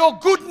not by your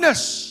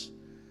goodness,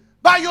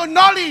 by your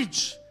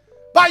knowledge,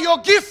 by your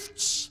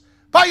gifts,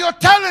 by your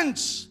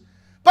talents,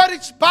 but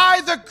it's by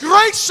the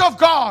grace of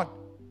God.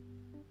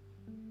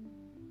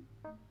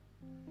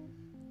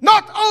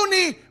 Not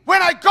only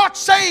when I got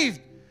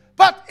saved,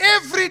 but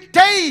every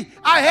day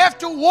I have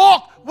to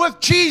walk with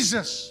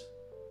Jesus.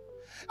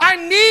 I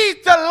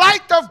need the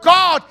light of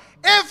God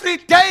every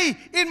day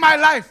in my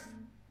life.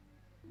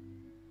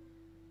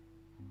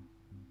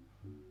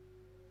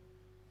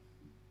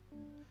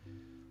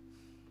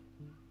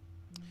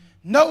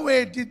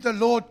 Nowhere did the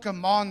Lord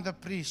command the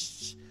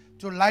priests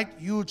to light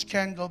huge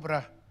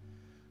candelabra,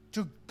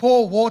 to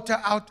pour water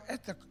out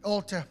at the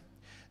altar.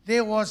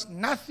 There was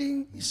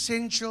nothing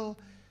essential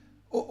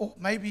or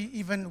maybe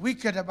even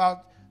wicked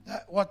about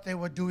what they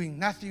were doing.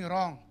 Nothing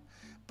wrong.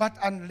 But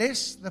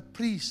unless the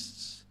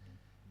priests,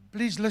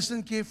 please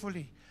listen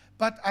carefully,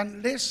 but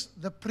unless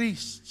the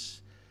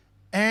priests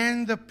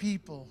and the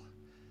people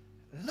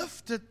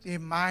lifted their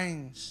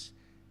minds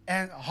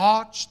and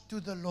hearts to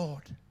the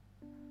Lord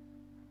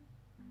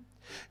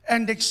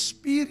and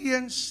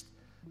experienced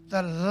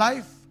the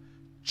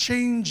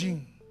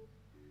life-changing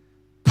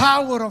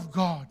power of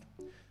God,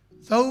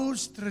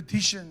 those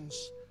traditions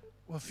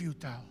were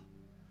futile.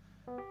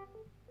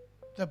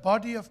 The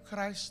body of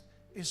Christ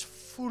is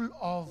full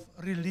of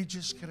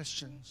religious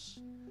Christians,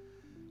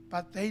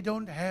 but they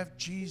don't have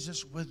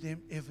Jesus with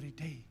them every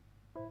day.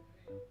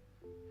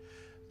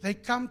 They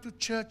come to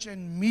church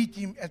and meet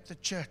Him at the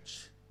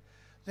church.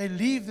 They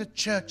leave the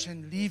church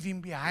and leave Him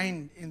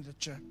behind in the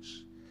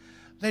church.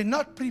 They're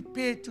not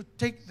prepared to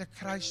take the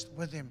Christ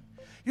with them.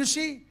 You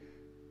see,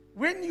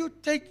 when you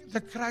take the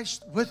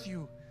Christ with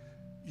you,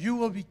 you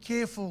will be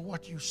careful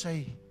what you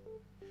say.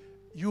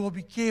 You will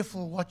be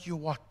careful what you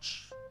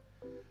watch.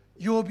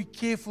 You will be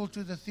careful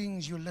to the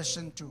things you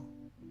listen to.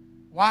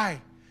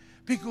 Why?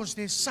 Because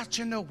there's such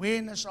an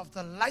awareness of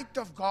the light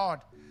of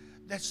God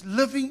that's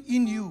living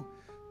in you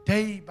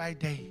day by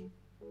day.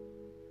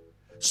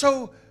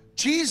 So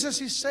Jesus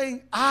is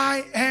saying,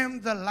 I am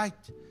the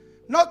light.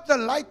 Not the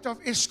light of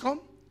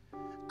Eskom.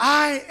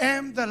 I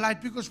am the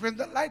light. Because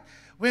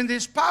when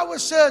there's power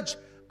surge,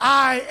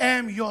 I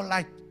am your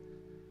light.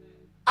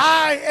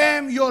 I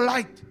am your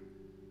light.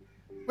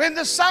 When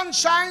the sun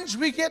shines,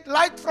 we get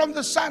light from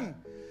the sun.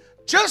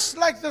 Just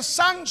like the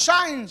sun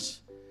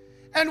shines.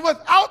 And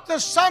without the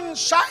sun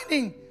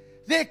shining,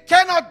 there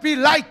cannot be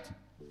light.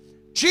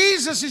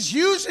 Jesus is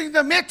using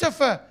the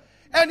metaphor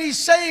and He's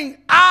saying,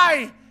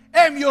 I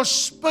am your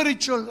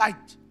spiritual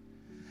light.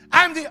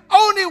 I'm the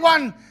only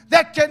one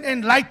that can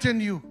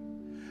enlighten you.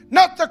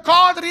 Not the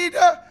card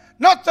reader,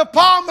 not the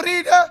palm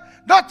reader,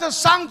 not the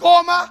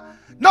sangoma,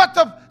 not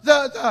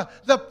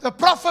the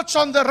prophets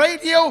on the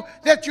radio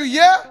that you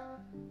hear.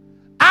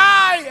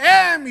 I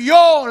am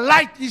your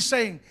light, He's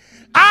saying.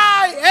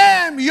 I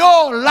am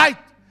your light.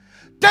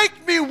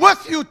 Take me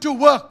with you to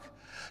work.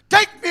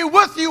 Take me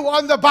with you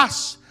on the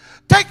bus.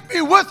 Take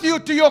me with you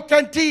to your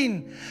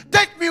canteen.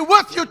 Take me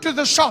with you to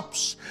the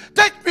shops.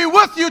 Take me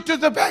with you to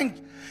the bank.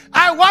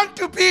 I want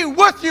to be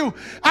with you.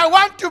 I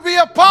want to be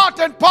a part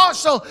and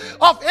parcel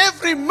of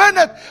every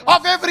minute,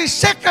 of every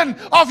second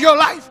of your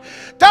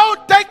life.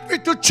 Don't take me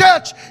to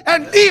church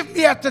and leave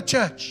me at the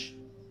church.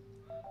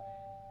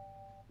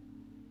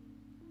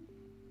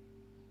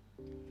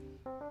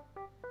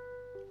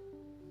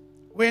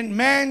 When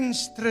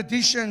man's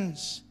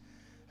traditions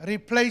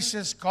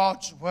replaces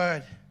God's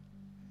word,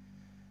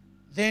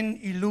 then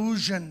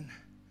illusion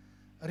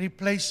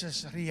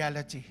replaces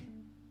reality.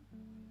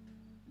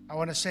 I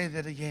want to say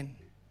that again.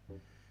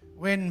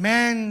 When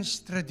man's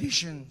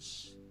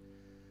traditions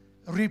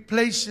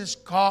replaces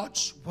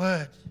God's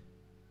word,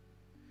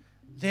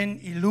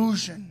 then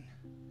illusion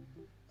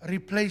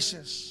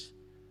replaces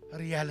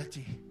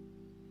reality.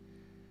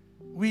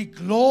 We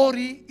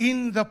glory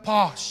in the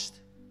past,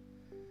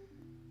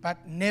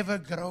 but never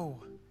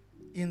grow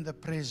in the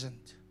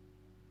present.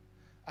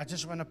 I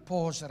just want to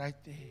pause right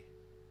there.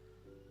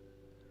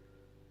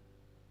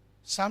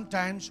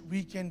 Sometimes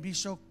we can be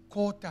so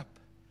caught up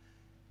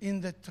in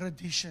the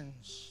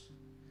traditions.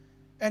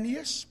 And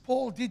yes,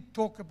 Paul did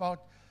talk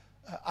about,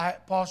 I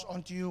pass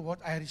on to you what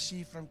I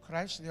received from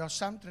Christ. There are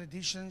some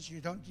traditions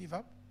you don't give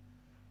up.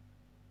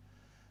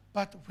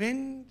 But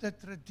when the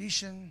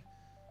tradition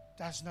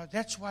does not,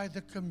 that's why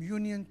the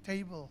communion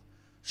table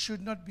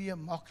should not be a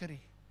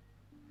mockery.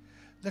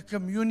 The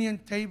communion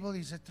table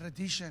is a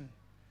tradition.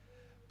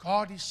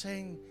 God is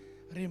saying,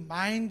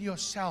 remind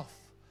yourself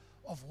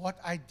of what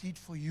I did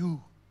for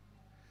you.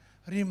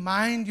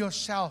 Remind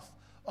yourself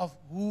of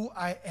who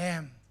I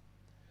am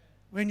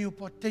when you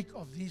partake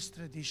of these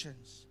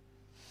traditions.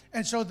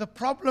 And so the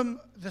problem,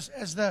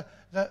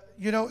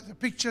 the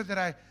picture that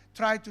I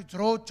tried to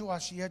draw to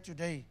us here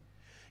today,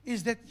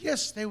 is that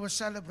yes, they were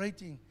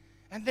celebrating,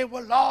 and they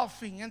were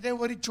laughing, and they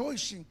were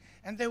rejoicing,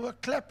 and they were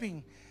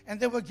clapping, and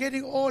they were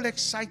getting all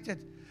excited.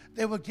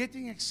 They were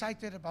getting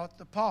excited about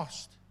the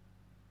past,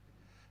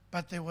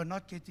 but they were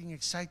not getting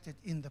excited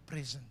in the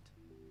present.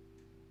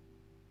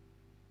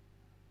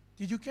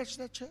 Did you catch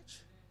that,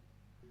 church?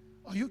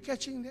 Are you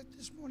catching that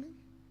this morning?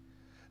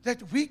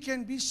 That we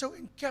can be so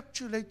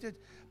encapsulated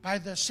by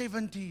the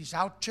 70s,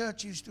 how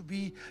church used to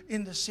be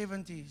in the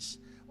 70s,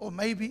 or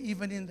maybe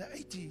even in the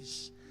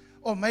 80s,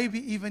 or maybe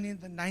even in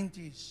the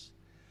 90s.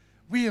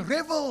 We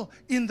revel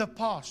in the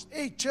past.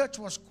 Hey, church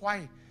was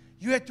quiet.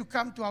 You had to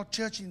come to our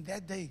church in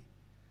that day.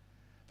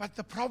 But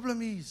the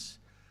problem is,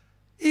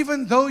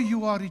 even though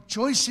you are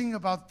rejoicing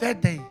about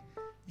that day,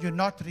 you're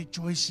not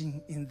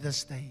rejoicing in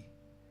this day.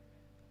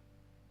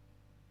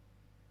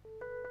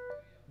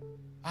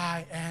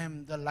 I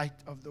am the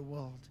light of the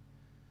world.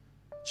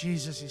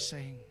 Jesus is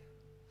saying,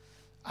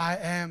 I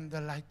am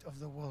the light of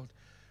the world.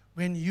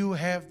 When you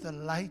have the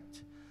light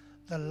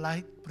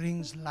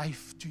brings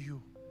life to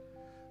you.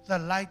 The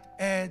light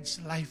adds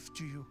life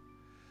to you.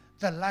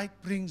 The light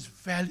brings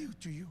value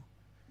to you.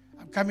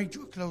 I'm coming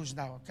to a close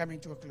now.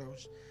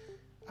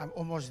 I'm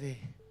almost there.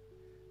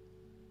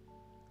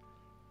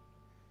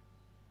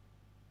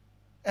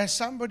 As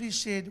somebody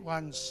said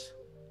once,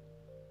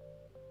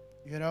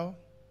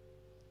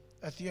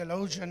 a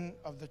theologian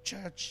of the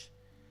church,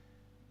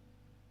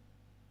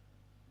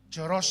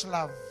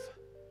 Jaroslav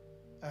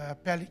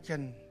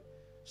Pelikan,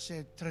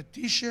 said,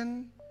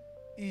 tradition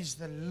is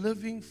the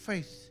living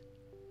faith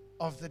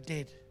of the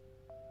dead.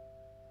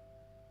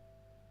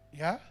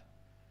 Yeah?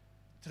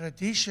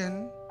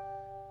 Tradition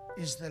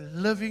is the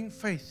living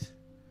faith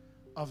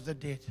of the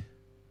dead.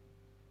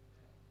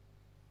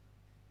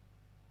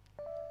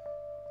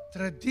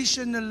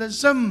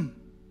 Traditionalism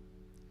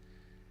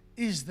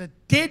is the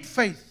dead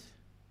faith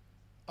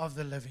of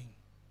the living.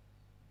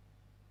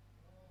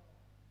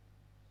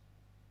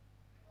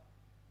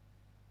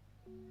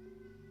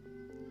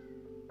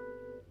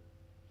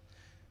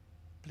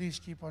 Please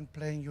keep on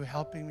playing. You're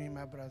helping me,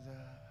 my brother.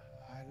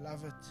 I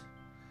love it.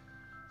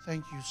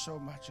 Thank you so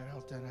much,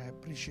 Elton. I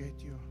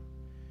appreciate you.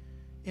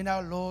 In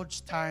our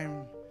Lord's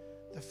time,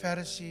 the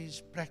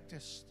Pharisees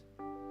practiced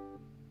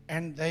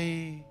and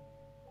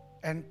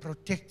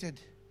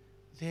protected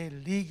their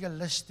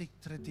legalistic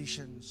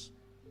traditions.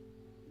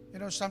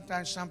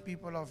 Sometimes some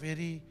people are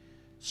very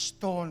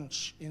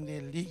staunch in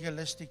their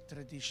legalistic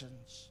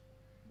traditions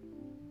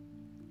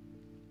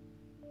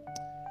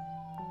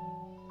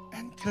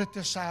and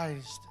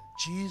criticized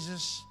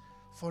Jesus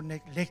for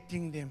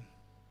neglecting them.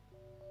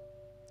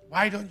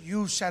 Why don't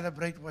you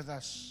celebrate with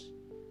us?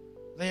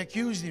 They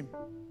accused him.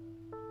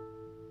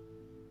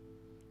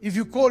 If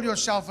you call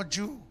yourself a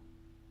Jew,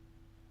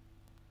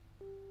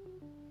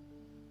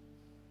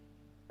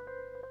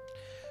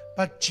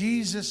 but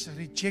Jesus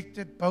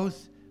rejected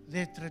both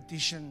their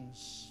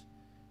traditions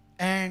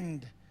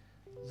and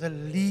the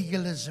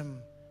legalism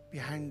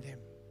behind them.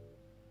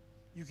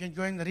 You can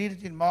go and read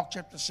it in Mark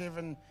chapter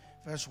 7,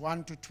 verse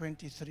 1 to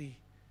 23.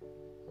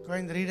 Go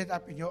and read it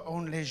up in your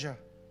own leisure.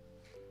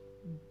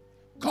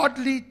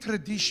 Godly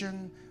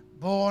tradition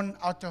born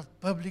out of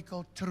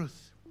biblical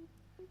truth,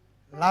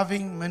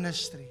 loving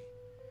ministry,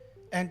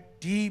 and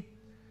deep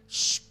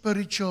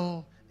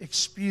spiritual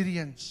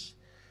experience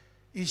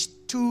is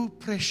too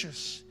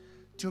precious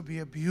to be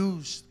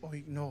abused or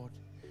ignored.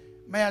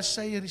 may I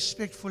say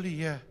respectfully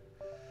here,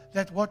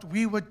 that what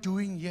we were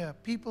doing here,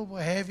 people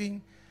were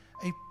having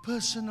a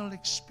personal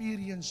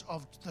experience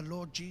of the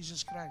Lord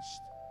Jesus Christ.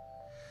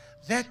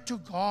 That to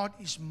God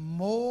is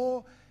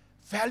more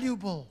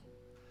valuable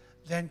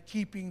than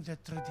keeping the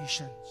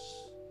traditions.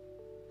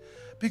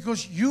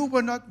 Because you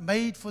were not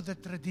made for the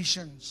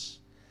traditions,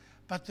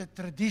 but the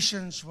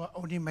traditions were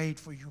only made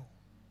for you.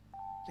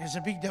 There's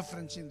a big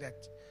difference in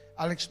that.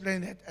 I'll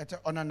explain that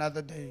on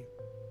another day.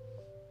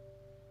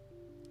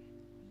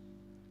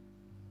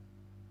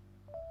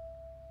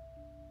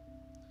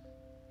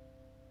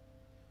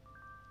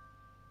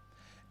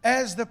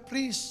 As the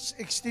priests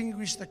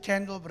extinguished the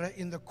candelabra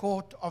in the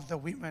court of the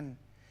women,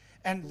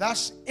 and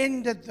thus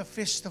ended the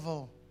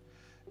festival,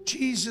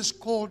 Jesus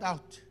called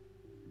out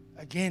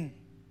again,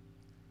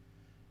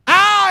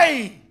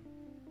 I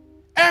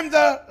am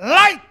the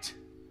light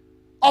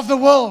of the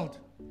world.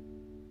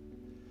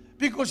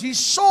 Because he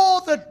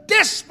saw the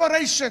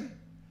desperation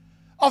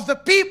of the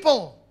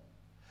people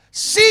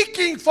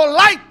seeking for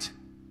light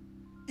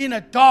in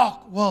a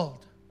dark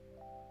world.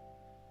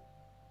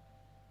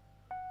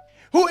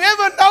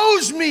 Whoever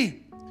knows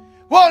me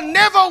will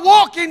never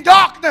walk in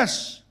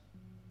darkness,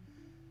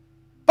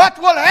 but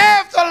will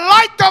have the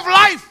light of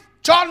life.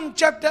 John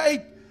chapter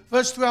 8,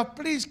 verse 12.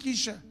 Please,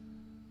 Keisha.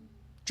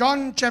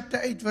 John chapter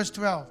 8, verse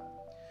 12.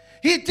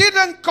 He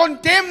didn't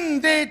condemn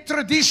their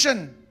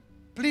tradition.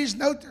 Please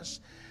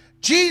notice.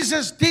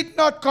 Jesus did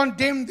not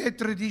condemn their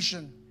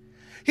tradition.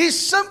 He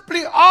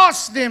simply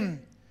asked them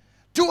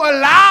to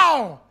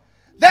allow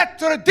that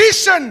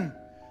tradition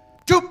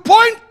to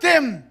point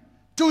them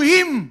to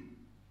Him.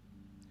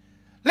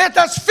 Let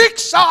us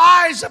fix our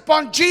eyes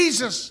upon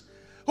Jesus,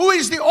 who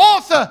is the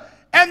author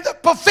and the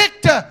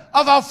perfecter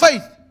of our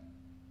faith.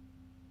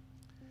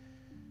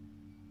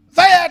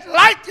 They had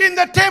light in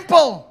the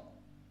temple,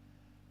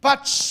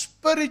 but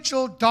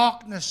spiritual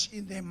darkness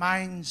in their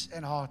minds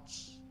and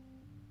hearts.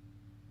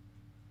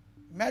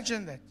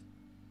 Imagine that.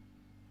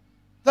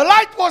 The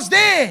light was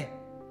there,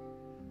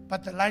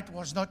 but the light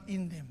was not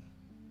in them.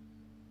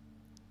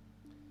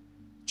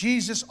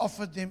 Jesus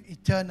offered them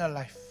eternal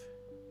life.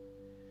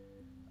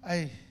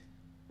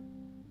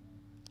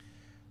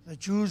 The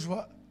Jews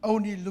were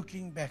only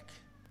looking back,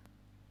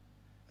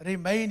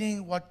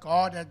 remaining what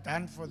God had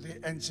done for their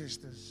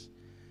ancestors,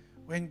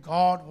 when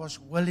God was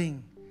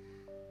willing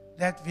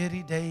that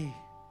very day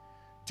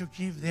to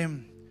give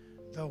them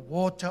the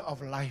water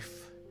of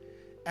life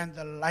and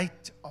the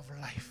light of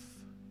life.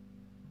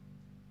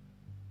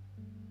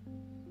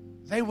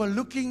 They were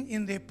looking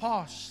in their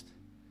past,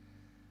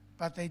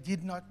 but they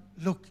did not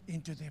look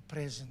into their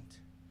present.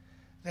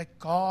 That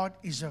God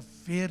is a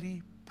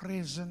very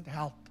present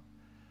help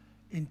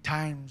in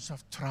times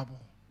of trouble.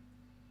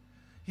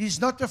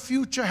 He's not a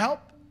future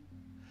help.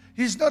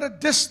 He's not a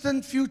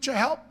distant future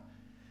help.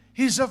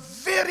 He's a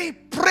very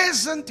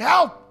present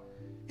help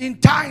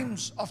in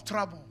times of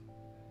trouble.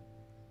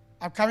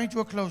 I'm coming to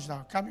a close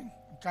now.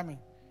 I'm coming.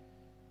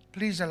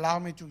 Please allow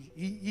me to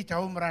hit a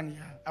home run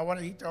here. I want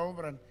to hit a home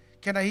run.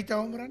 Can I hit a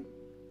home run?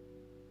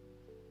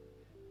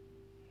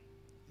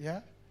 Yeah?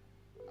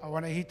 I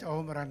want to hit a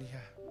home run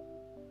here.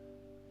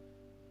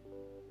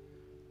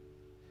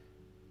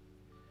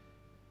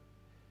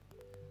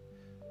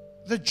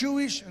 The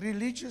Jewish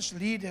religious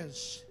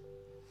leaders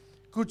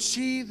could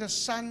see the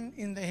sun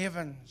in the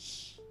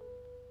heavens,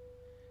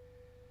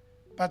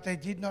 but they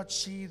did not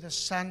see the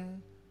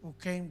Son who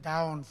came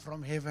down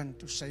from heaven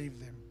to save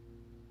them.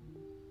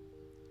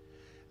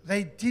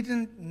 They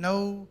didn't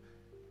know,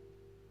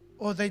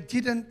 or they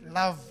didn't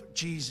love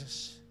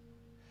Jesus.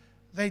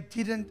 They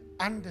didn't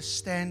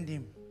understand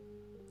Him.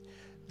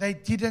 They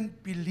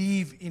didn't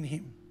believe in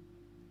Him.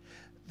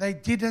 They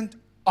didn't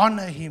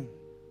honor Him.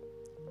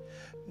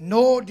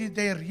 Nor did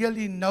they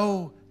really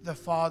know the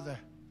Father.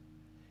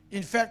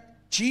 In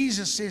fact,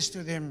 Jesus says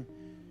to them,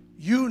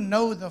 you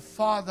know the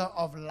father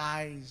of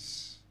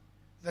lies.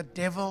 The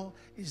devil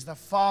is the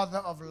father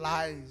of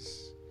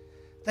lies.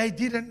 They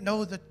didn't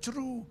know the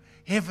true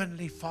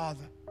heavenly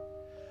Father,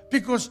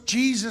 because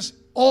Jesus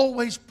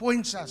always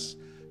points us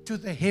to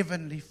the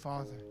heavenly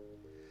Father.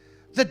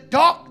 The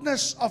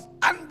darkness of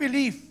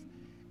unbelief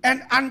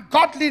and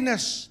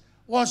ungodliness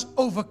was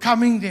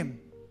overcoming them.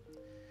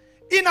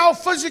 In our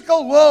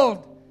physical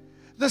world,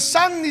 the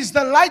sun is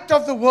the light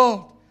of the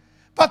world,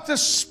 but the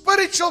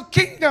spiritual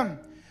kingdom,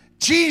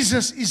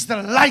 Jesus is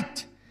the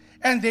light,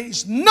 and there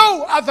is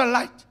no other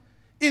light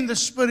in the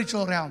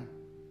spiritual realm.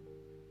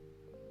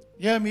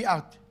 Hear me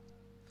out.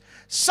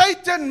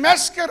 Satan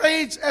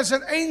masquerades as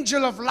an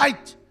angel of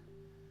light,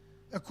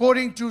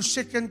 according to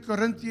 2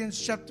 Corinthians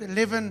chapter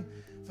 11,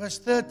 verse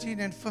 13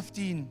 and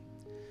 15.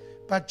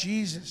 But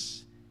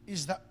Jesus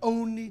is the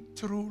only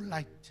true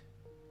light.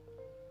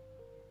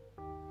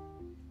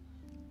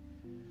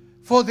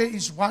 For there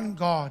is one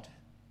God,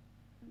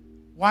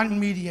 one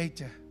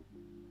mediator,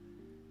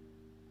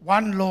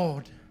 one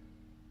Lord,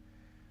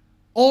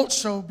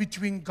 also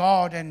between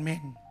God and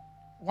men,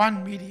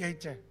 one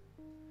mediator,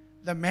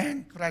 the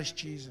man Christ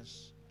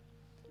Jesus.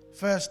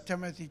 1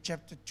 Timothy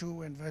chapter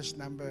 2 and verse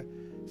number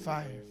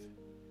 5.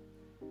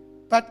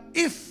 But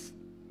if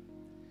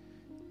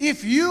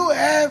you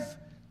have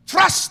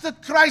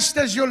trusted Christ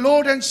as your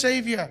Lord and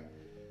Savior,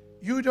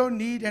 you don't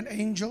need an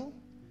angel.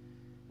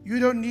 You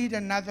don't need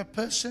another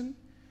person.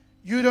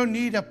 You don't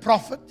need a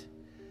prophet.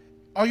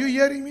 Are you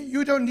hearing me?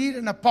 You don't need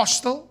an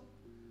apostle.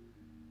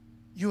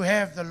 You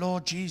have the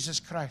Lord Jesus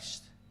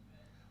Christ,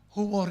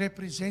 who will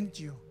represent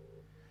you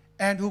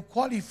and who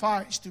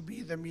qualifies to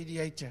be the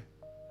mediator.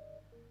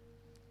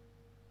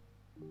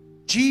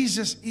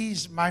 Jesus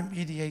is my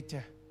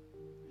mediator.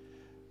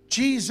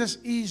 Jesus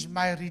is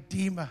my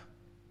redeemer.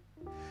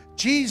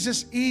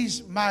 Jesus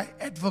is my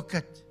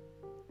advocate.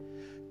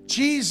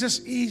 Jesus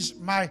is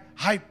my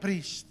high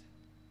priest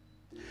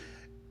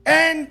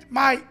and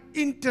my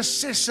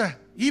intercessor.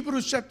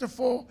 Hebrews chapter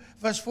 4,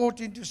 verse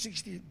 14 to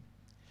 16.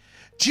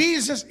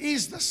 Jesus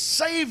is the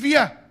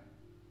Savior.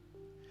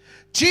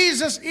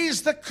 Jesus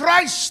is the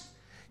Christ,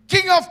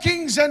 King of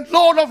kings and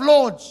Lord of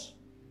lords.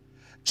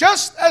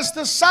 Just as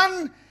the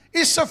sun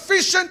is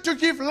sufficient to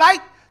give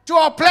light to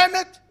our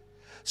planet,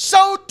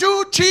 so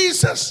too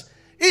Jesus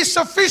is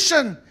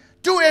sufficient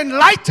to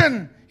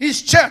enlighten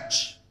His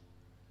church.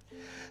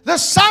 The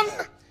sun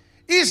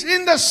is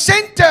in the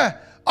center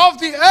of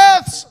the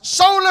earth's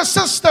solar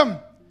system,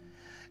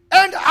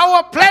 and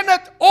our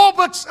planet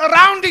orbits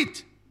around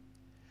it.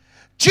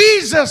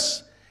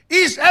 Jesus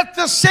is at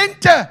the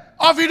center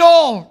of it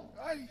all.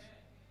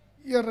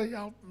 Here,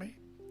 help me.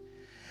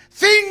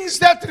 Things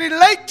that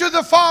relate to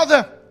the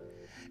Father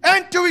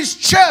and to His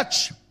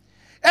church,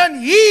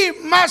 and He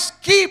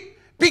must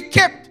be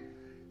kept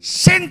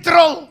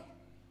central,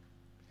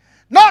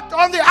 not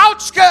on the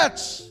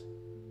outskirts,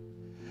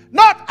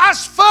 not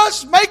us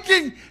first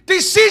making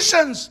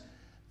decisions,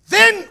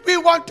 then we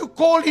want to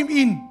call Him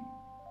in.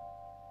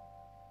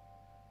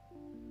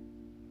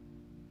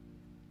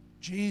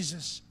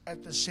 Jesus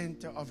at the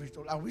center of it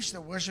all. I wish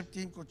the worship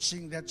team could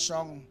sing that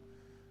song,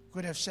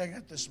 could have sang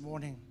it this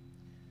morning.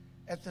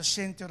 At the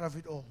center of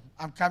it all.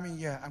 I'm coming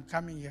here, I'm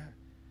coming here.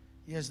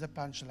 Here's the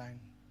punchline.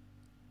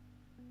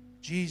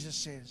 Jesus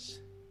says,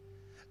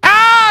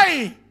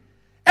 I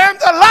am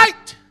the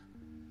light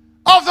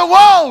of the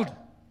world.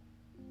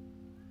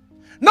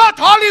 Not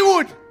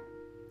Hollywood,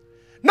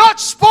 not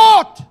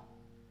sport,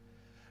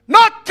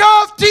 not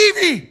curved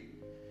TV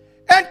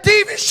and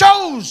TV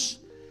shows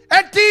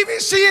and TV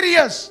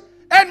series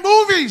and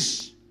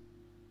movies,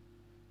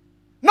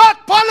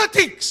 not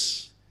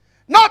politics,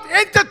 not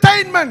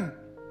entertainment,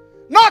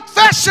 not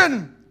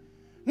fashion,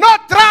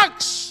 not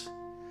drugs,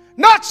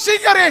 not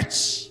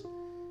cigarettes,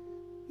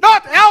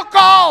 not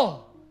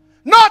alcohol,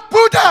 not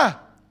Buddha,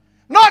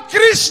 not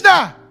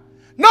Krishna,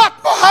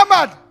 not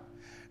Muhammad.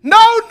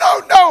 No,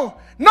 no, no,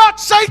 not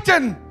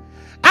Satan.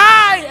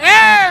 I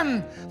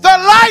am the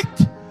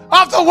light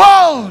of the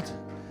world.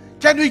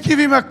 Can we give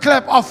Him a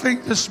clap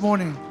offering this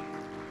morning?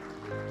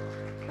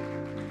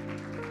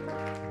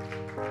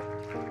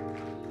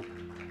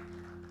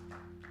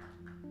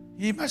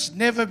 He must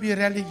never be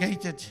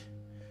relegated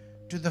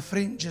to the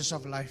fringes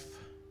of life.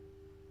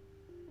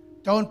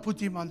 Don't put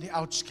Him on the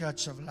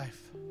outskirts of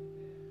life.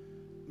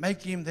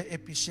 Make Him the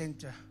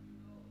epicenter.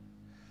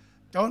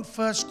 Don't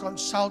first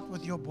consult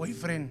with your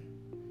boyfriend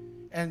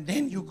and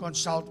then you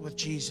consult with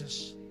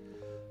Jesus.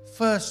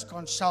 First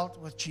consult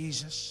with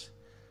Jesus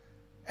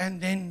and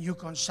then you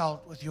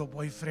consult with your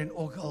boyfriend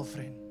or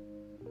girlfriend.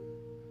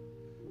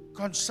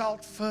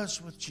 Consult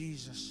first with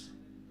Jesus.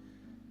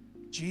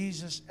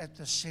 Jesus at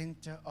the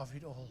center of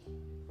it all.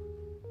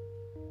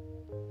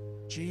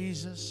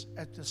 Jesus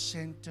at the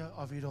center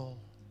of it all.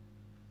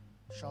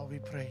 Shall we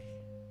pray?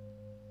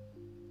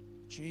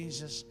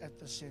 Jesus at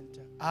the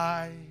center.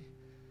 I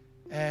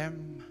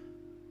am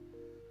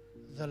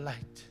the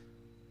light.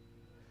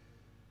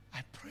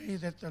 I pray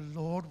that the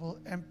Lord will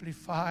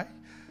amplify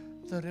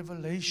the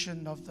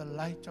revelation of the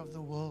light of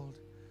the world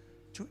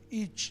to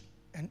each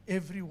and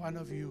every one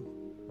of you.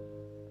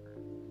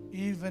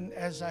 Even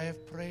as I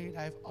have prayed,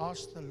 I have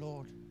asked the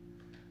Lord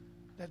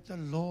that the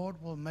Lord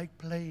will make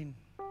plain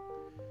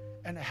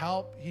and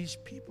help His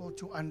people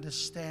to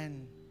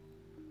understand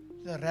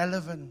the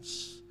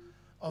relevance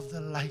of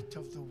the light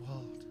of the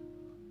world.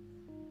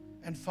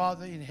 And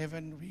Father in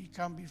heaven, we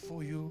come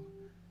before you.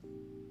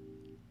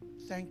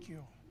 Thank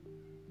you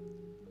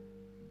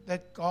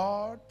that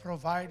God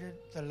provided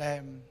the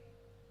Lamb,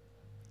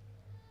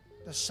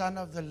 the Son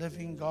of the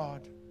living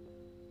God.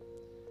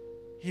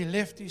 He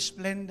left His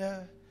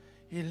splendor,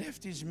 He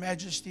left His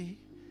majesty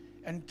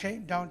and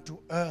came down to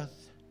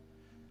earth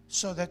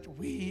so that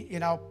we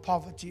in our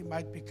poverty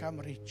might become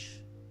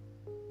rich.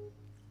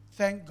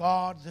 Thank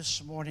God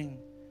this morning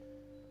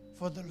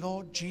for the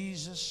Lord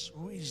Jesus,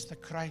 who is the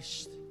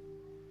Christ.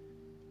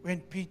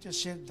 When Peter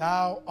said,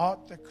 Thou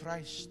art the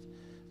Christ,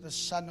 the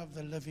Son of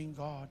the living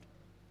God,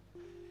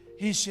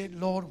 he said,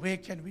 Lord, where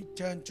can we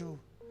turn to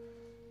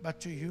but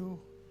to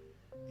you?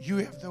 You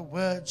have the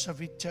words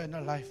of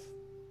eternal life.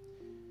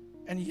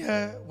 And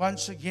here,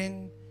 once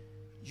again,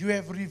 you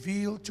have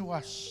revealed to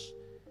us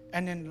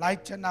and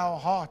enlightened our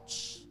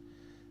hearts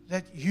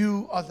that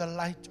you are the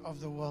light of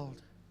the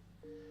world.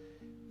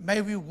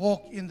 May we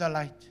walk in the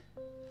light.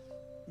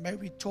 may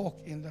we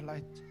talk in the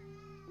light.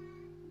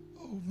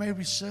 Oh, may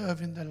we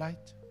serve in the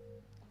light.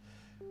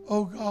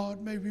 Oh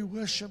God, may we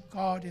worship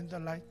God in the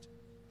light.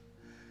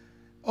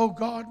 Oh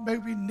God, may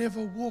we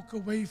never walk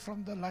away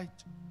from the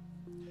light.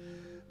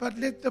 But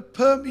let the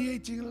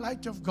permeating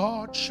light of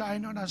God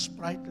shine on us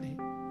brightly.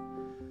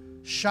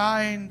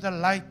 Shine the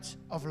light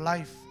of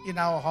life in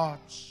our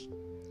hearts,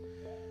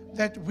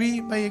 that we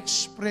may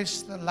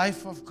express the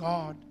life of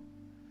God.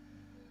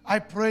 I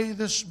pray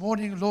this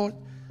morning, Lord,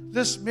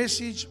 this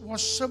message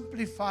was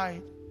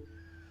simplified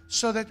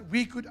so that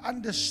we could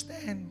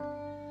understand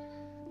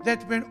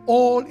that when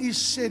all is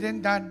said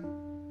and done,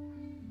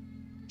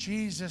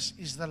 Jesus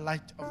is the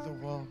light of the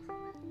world.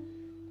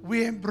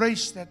 We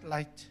embrace that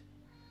light.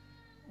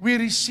 We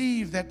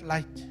receive that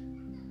light.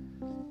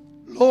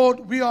 Lord,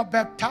 we are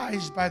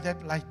baptized by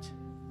that light.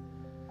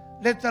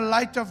 Let the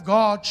light of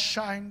God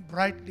shine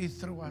brightly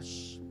through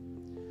us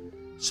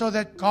so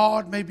that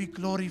God may be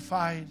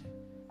glorified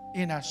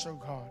in us, oh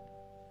God.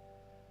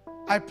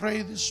 I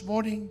pray this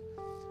morning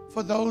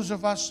for those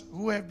of us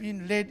who have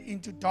been led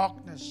into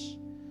darkness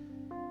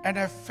and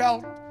have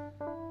felt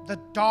the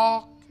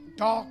dark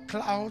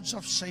clouds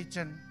of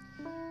Satan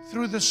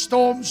through the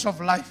storms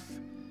of life.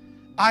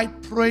 I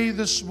pray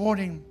this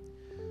morning,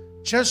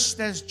 just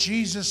as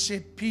Jesus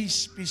said,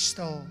 peace be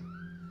still.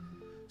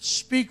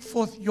 Speak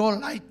forth your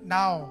light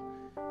now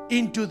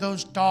into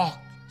those dark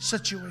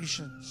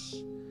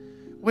situations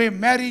where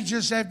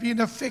marriages have been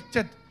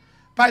affected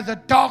by the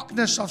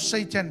darkness of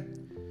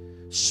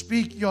Satan.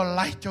 Speak your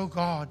light, oh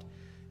God,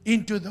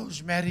 into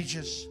those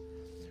marriages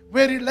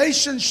where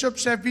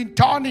relationships have been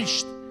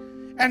tarnished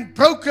and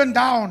broken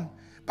down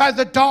by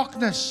the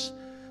darkness.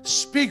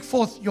 Speak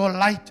forth your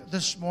light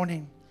this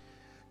morning.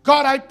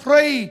 God, I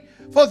pray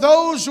for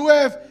those who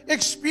have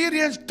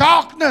experienced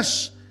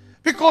darkness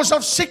because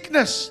of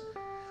sickness.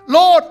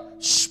 Lord,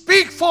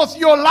 speak forth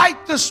your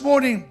light this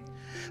morning.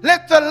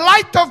 Let the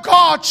light of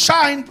God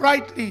shine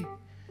brightly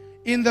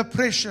in the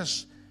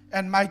precious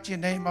and mighty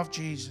name of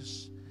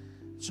Jesus.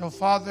 So,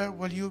 Father,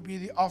 will you be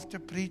the after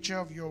preacher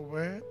of your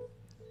word?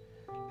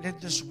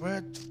 Let this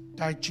word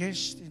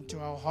digest into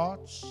our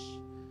hearts,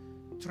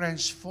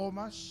 transform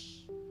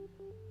us,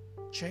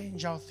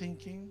 change our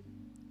thinking,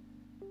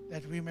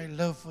 that we may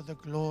live for the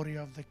glory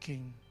of the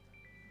King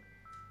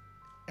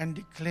and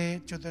declare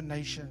to the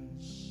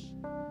nations,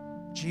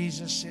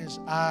 Jesus says,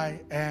 I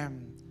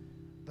am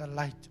the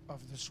light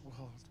of this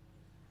world.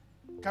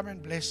 Come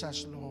and bless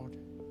us, Lord.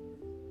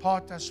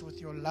 Part us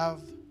with your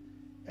love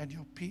and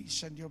your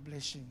peace and your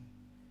blessing.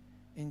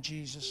 In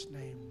Jesus'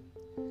 name.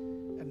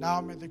 And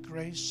now may the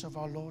grace of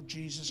our Lord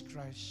Jesus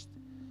Christ,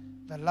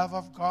 the love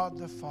of God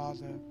the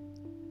Father,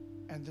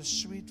 and the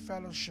sweet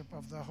fellowship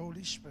of the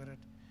Holy Spirit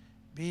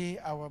be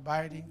our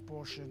abiding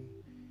portion.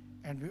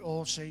 And we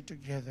all say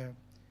together,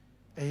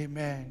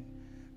 Amen.